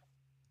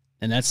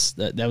 And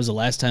that was the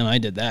last time I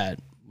did that,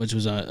 which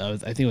was I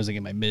think it was like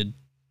in my mid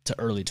to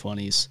early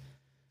 20s,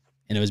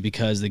 and it was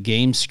because the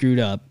game screwed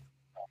up.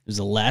 It was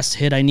the last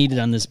hit I needed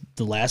on the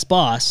last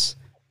boss,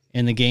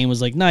 and the game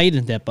was like, "No, you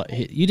did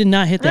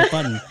not hit that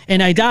button,"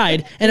 and I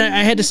died, and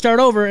I had to start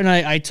over, and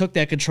I took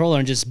that controller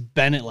and just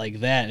bent it like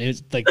that. It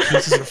was like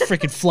pieces are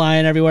freaking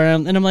flying everywhere,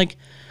 and I'm like,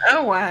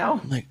 "Oh wow!"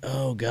 I'm like,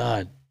 "Oh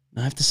god."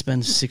 I have to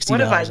spend $60.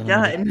 What have I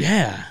done?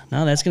 Yeah,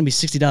 now that's gonna be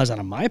 $60 out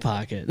of my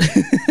pocket.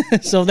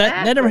 So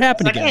that never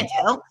happened again. I can't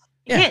tell.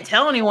 You can't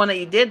tell anyone that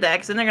you did that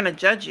because then they're gonna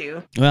judge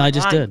you. Well, I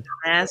just did.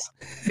 Dumbass.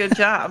 Good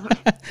job.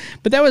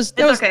 But that was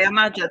okay. I'm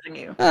not judging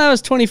you. I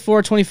was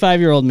 24,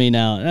 25-year-old me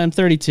now, and I'm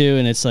 32,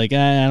 and it's like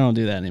I don't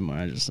do that anymore.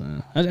 I just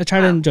I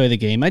try to enjoy the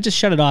game. I just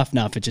shut it off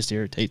now if it just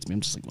irritates me. I'm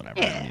just like whatever.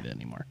 I don't need it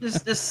anymore.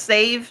 Just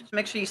save.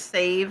 Make sure you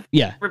save.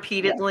 Yeah.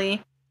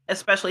 Repeatedly.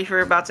 Especially if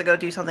you're about to go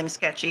do something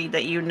sketchy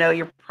that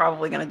you're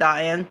probably going to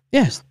die in.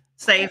 Yeah. Just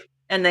save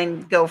and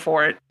then go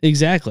for it.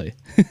 Exactly.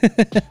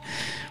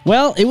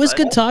 Well, it was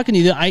good talking to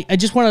you. I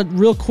just want to,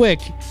 real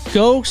quick,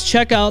 go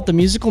check out the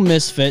Musical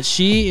Misfit.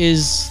 She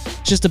is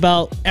just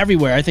about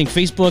everywhere. I think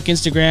Facebook,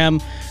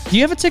 Instagram. Do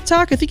you have a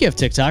TikTok? I think you have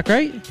TikTok,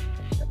 right?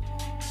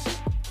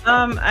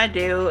 I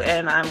do,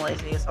 and I'm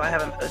lazy, so I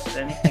haven't posted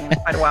anything in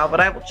quite a while, but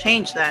I will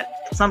change that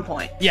at some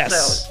point. Yes.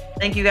 So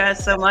thank you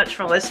guys so much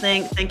for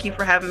listening. Thank you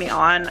for having me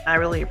on. I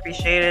really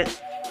appreciate it.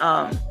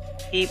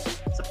 Keep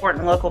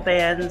supporting local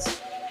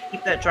bands.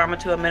 Keep that drama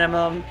to a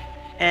minimum,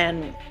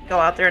 and go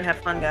out there and have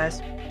fun,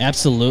 guys.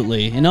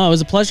 Absolutely. It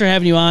was a pleasure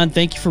having you on.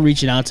 Thank you for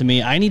reaching out to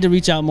me. I need to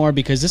reach out more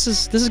because this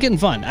is getting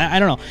fun. I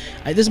don't know.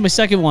 This is my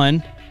second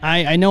one.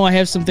 I know I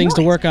have some things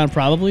to work on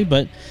probably,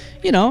 but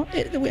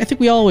I think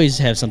we always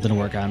have something to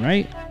work on,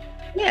 right?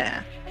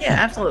 Yeah,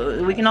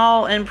 absolutely. We can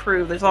all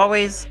improve. There's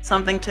always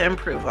something to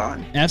improve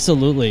on.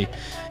 Absolutely.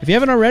 If you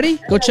haven't already,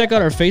 go check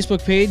out our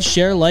Facebook page,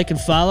 share, like, and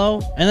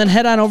follow, and then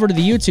head on over to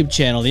the YouTube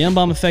channel, the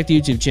M-Balm Effect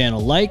YouTube channel.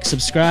 Like,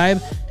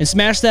 subscribe, and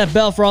smash that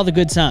bell for all the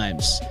good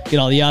times. Get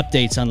all the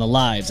updates on the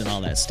lives and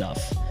all that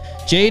stuff.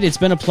 Jade, it's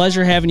been a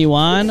pleasure having you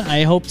on.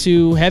 I hope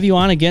to have you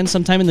on again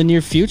sometime in the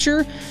near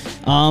future.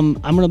 I'm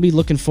going to be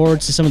looking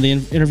forward to some of the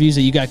interviews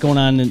that you got going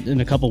on in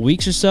a couple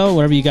weeks or so,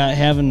 whatever you got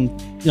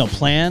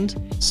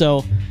planned.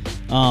 So,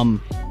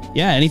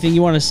 anything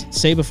you want to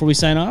say before we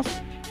sign off?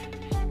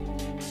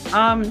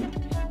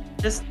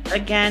 Just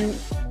again,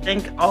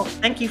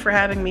 thank you for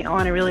having me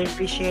on. I really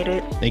appreciate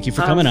it. Thank you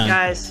for coming on,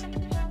 guys.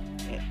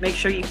 Make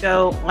sure you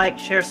go like,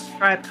 share,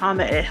 subscribe,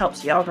 comment. It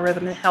helps the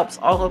algorithm. It helps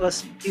all of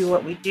us do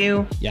what we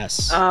do.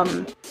 Yes.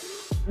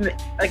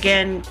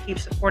 Again, keep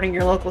supporting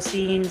your local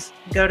scenes.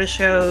 Go to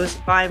shows,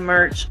 buy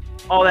merch,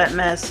 all that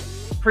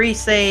mess.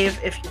 Pre-save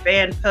if your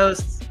band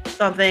posts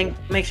something.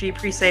 Make sure you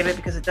pre-save it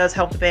because it does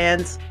help the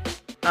bands.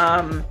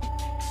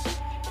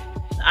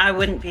 I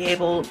wouldn't be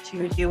able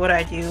to do what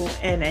I do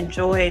and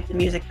enjoy the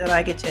music that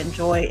I get to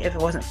enjoy if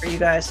it wasn't for you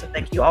guys. So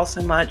thank you all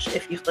so much.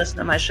 If you've listened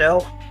to my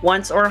show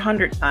once or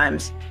 100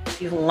 times, if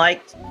you've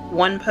liked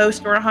one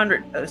post or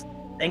 100 posts,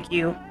 thank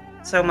you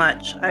so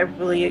much. I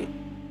really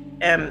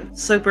am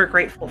super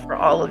grateful for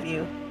all of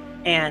you,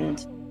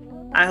 and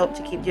I hope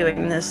to keep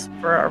doing this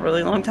for a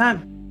really long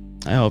time.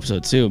 I hope so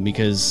too,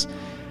 because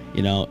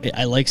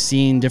I like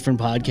seeing different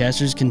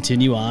podcasters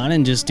continue on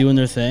and just doing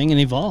their thing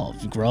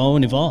and grow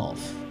and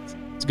evolve.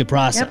 It's a good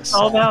process.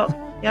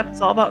 Yep, it's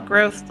all about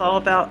growth. It's all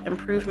about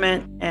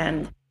improvement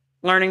and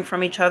learning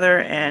from each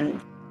other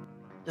and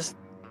just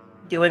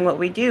doing what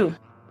we do.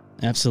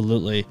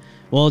 Absolutely.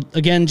 Well,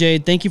 again,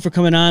 Jade, thank you for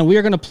coming on. We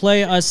are going to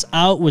play us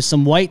out with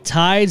some White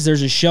Tides.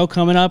 There's a show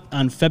coming up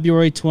on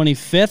February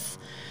 25th.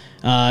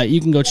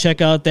 You can go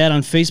check out that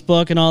on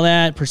Facebook and all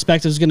that.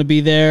 Perspective's going to be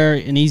there.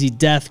 An Easy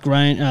Death,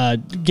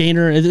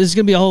 Gainer. There's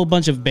going to be a whole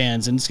bunch of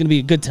bands, and it's going to be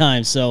a good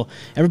time. So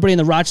everybody in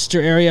the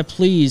Rochester area,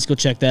 please go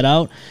check that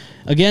out.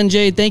 Again,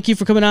 Jade, thank you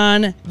for coming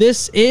on.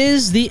 This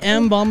is the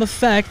M-Balm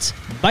Effect.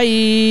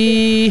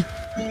 Bye.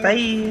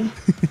 Bye.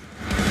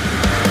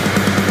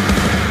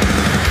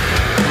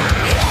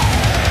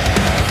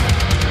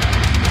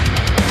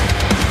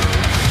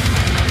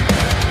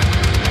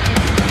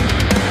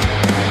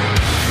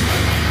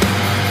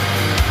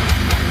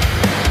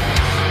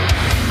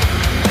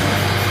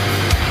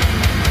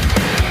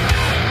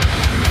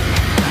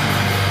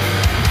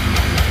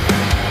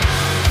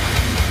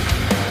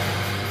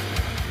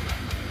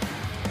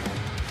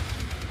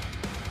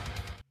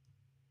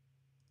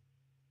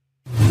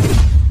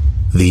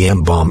 The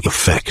M-Balm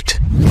Effect.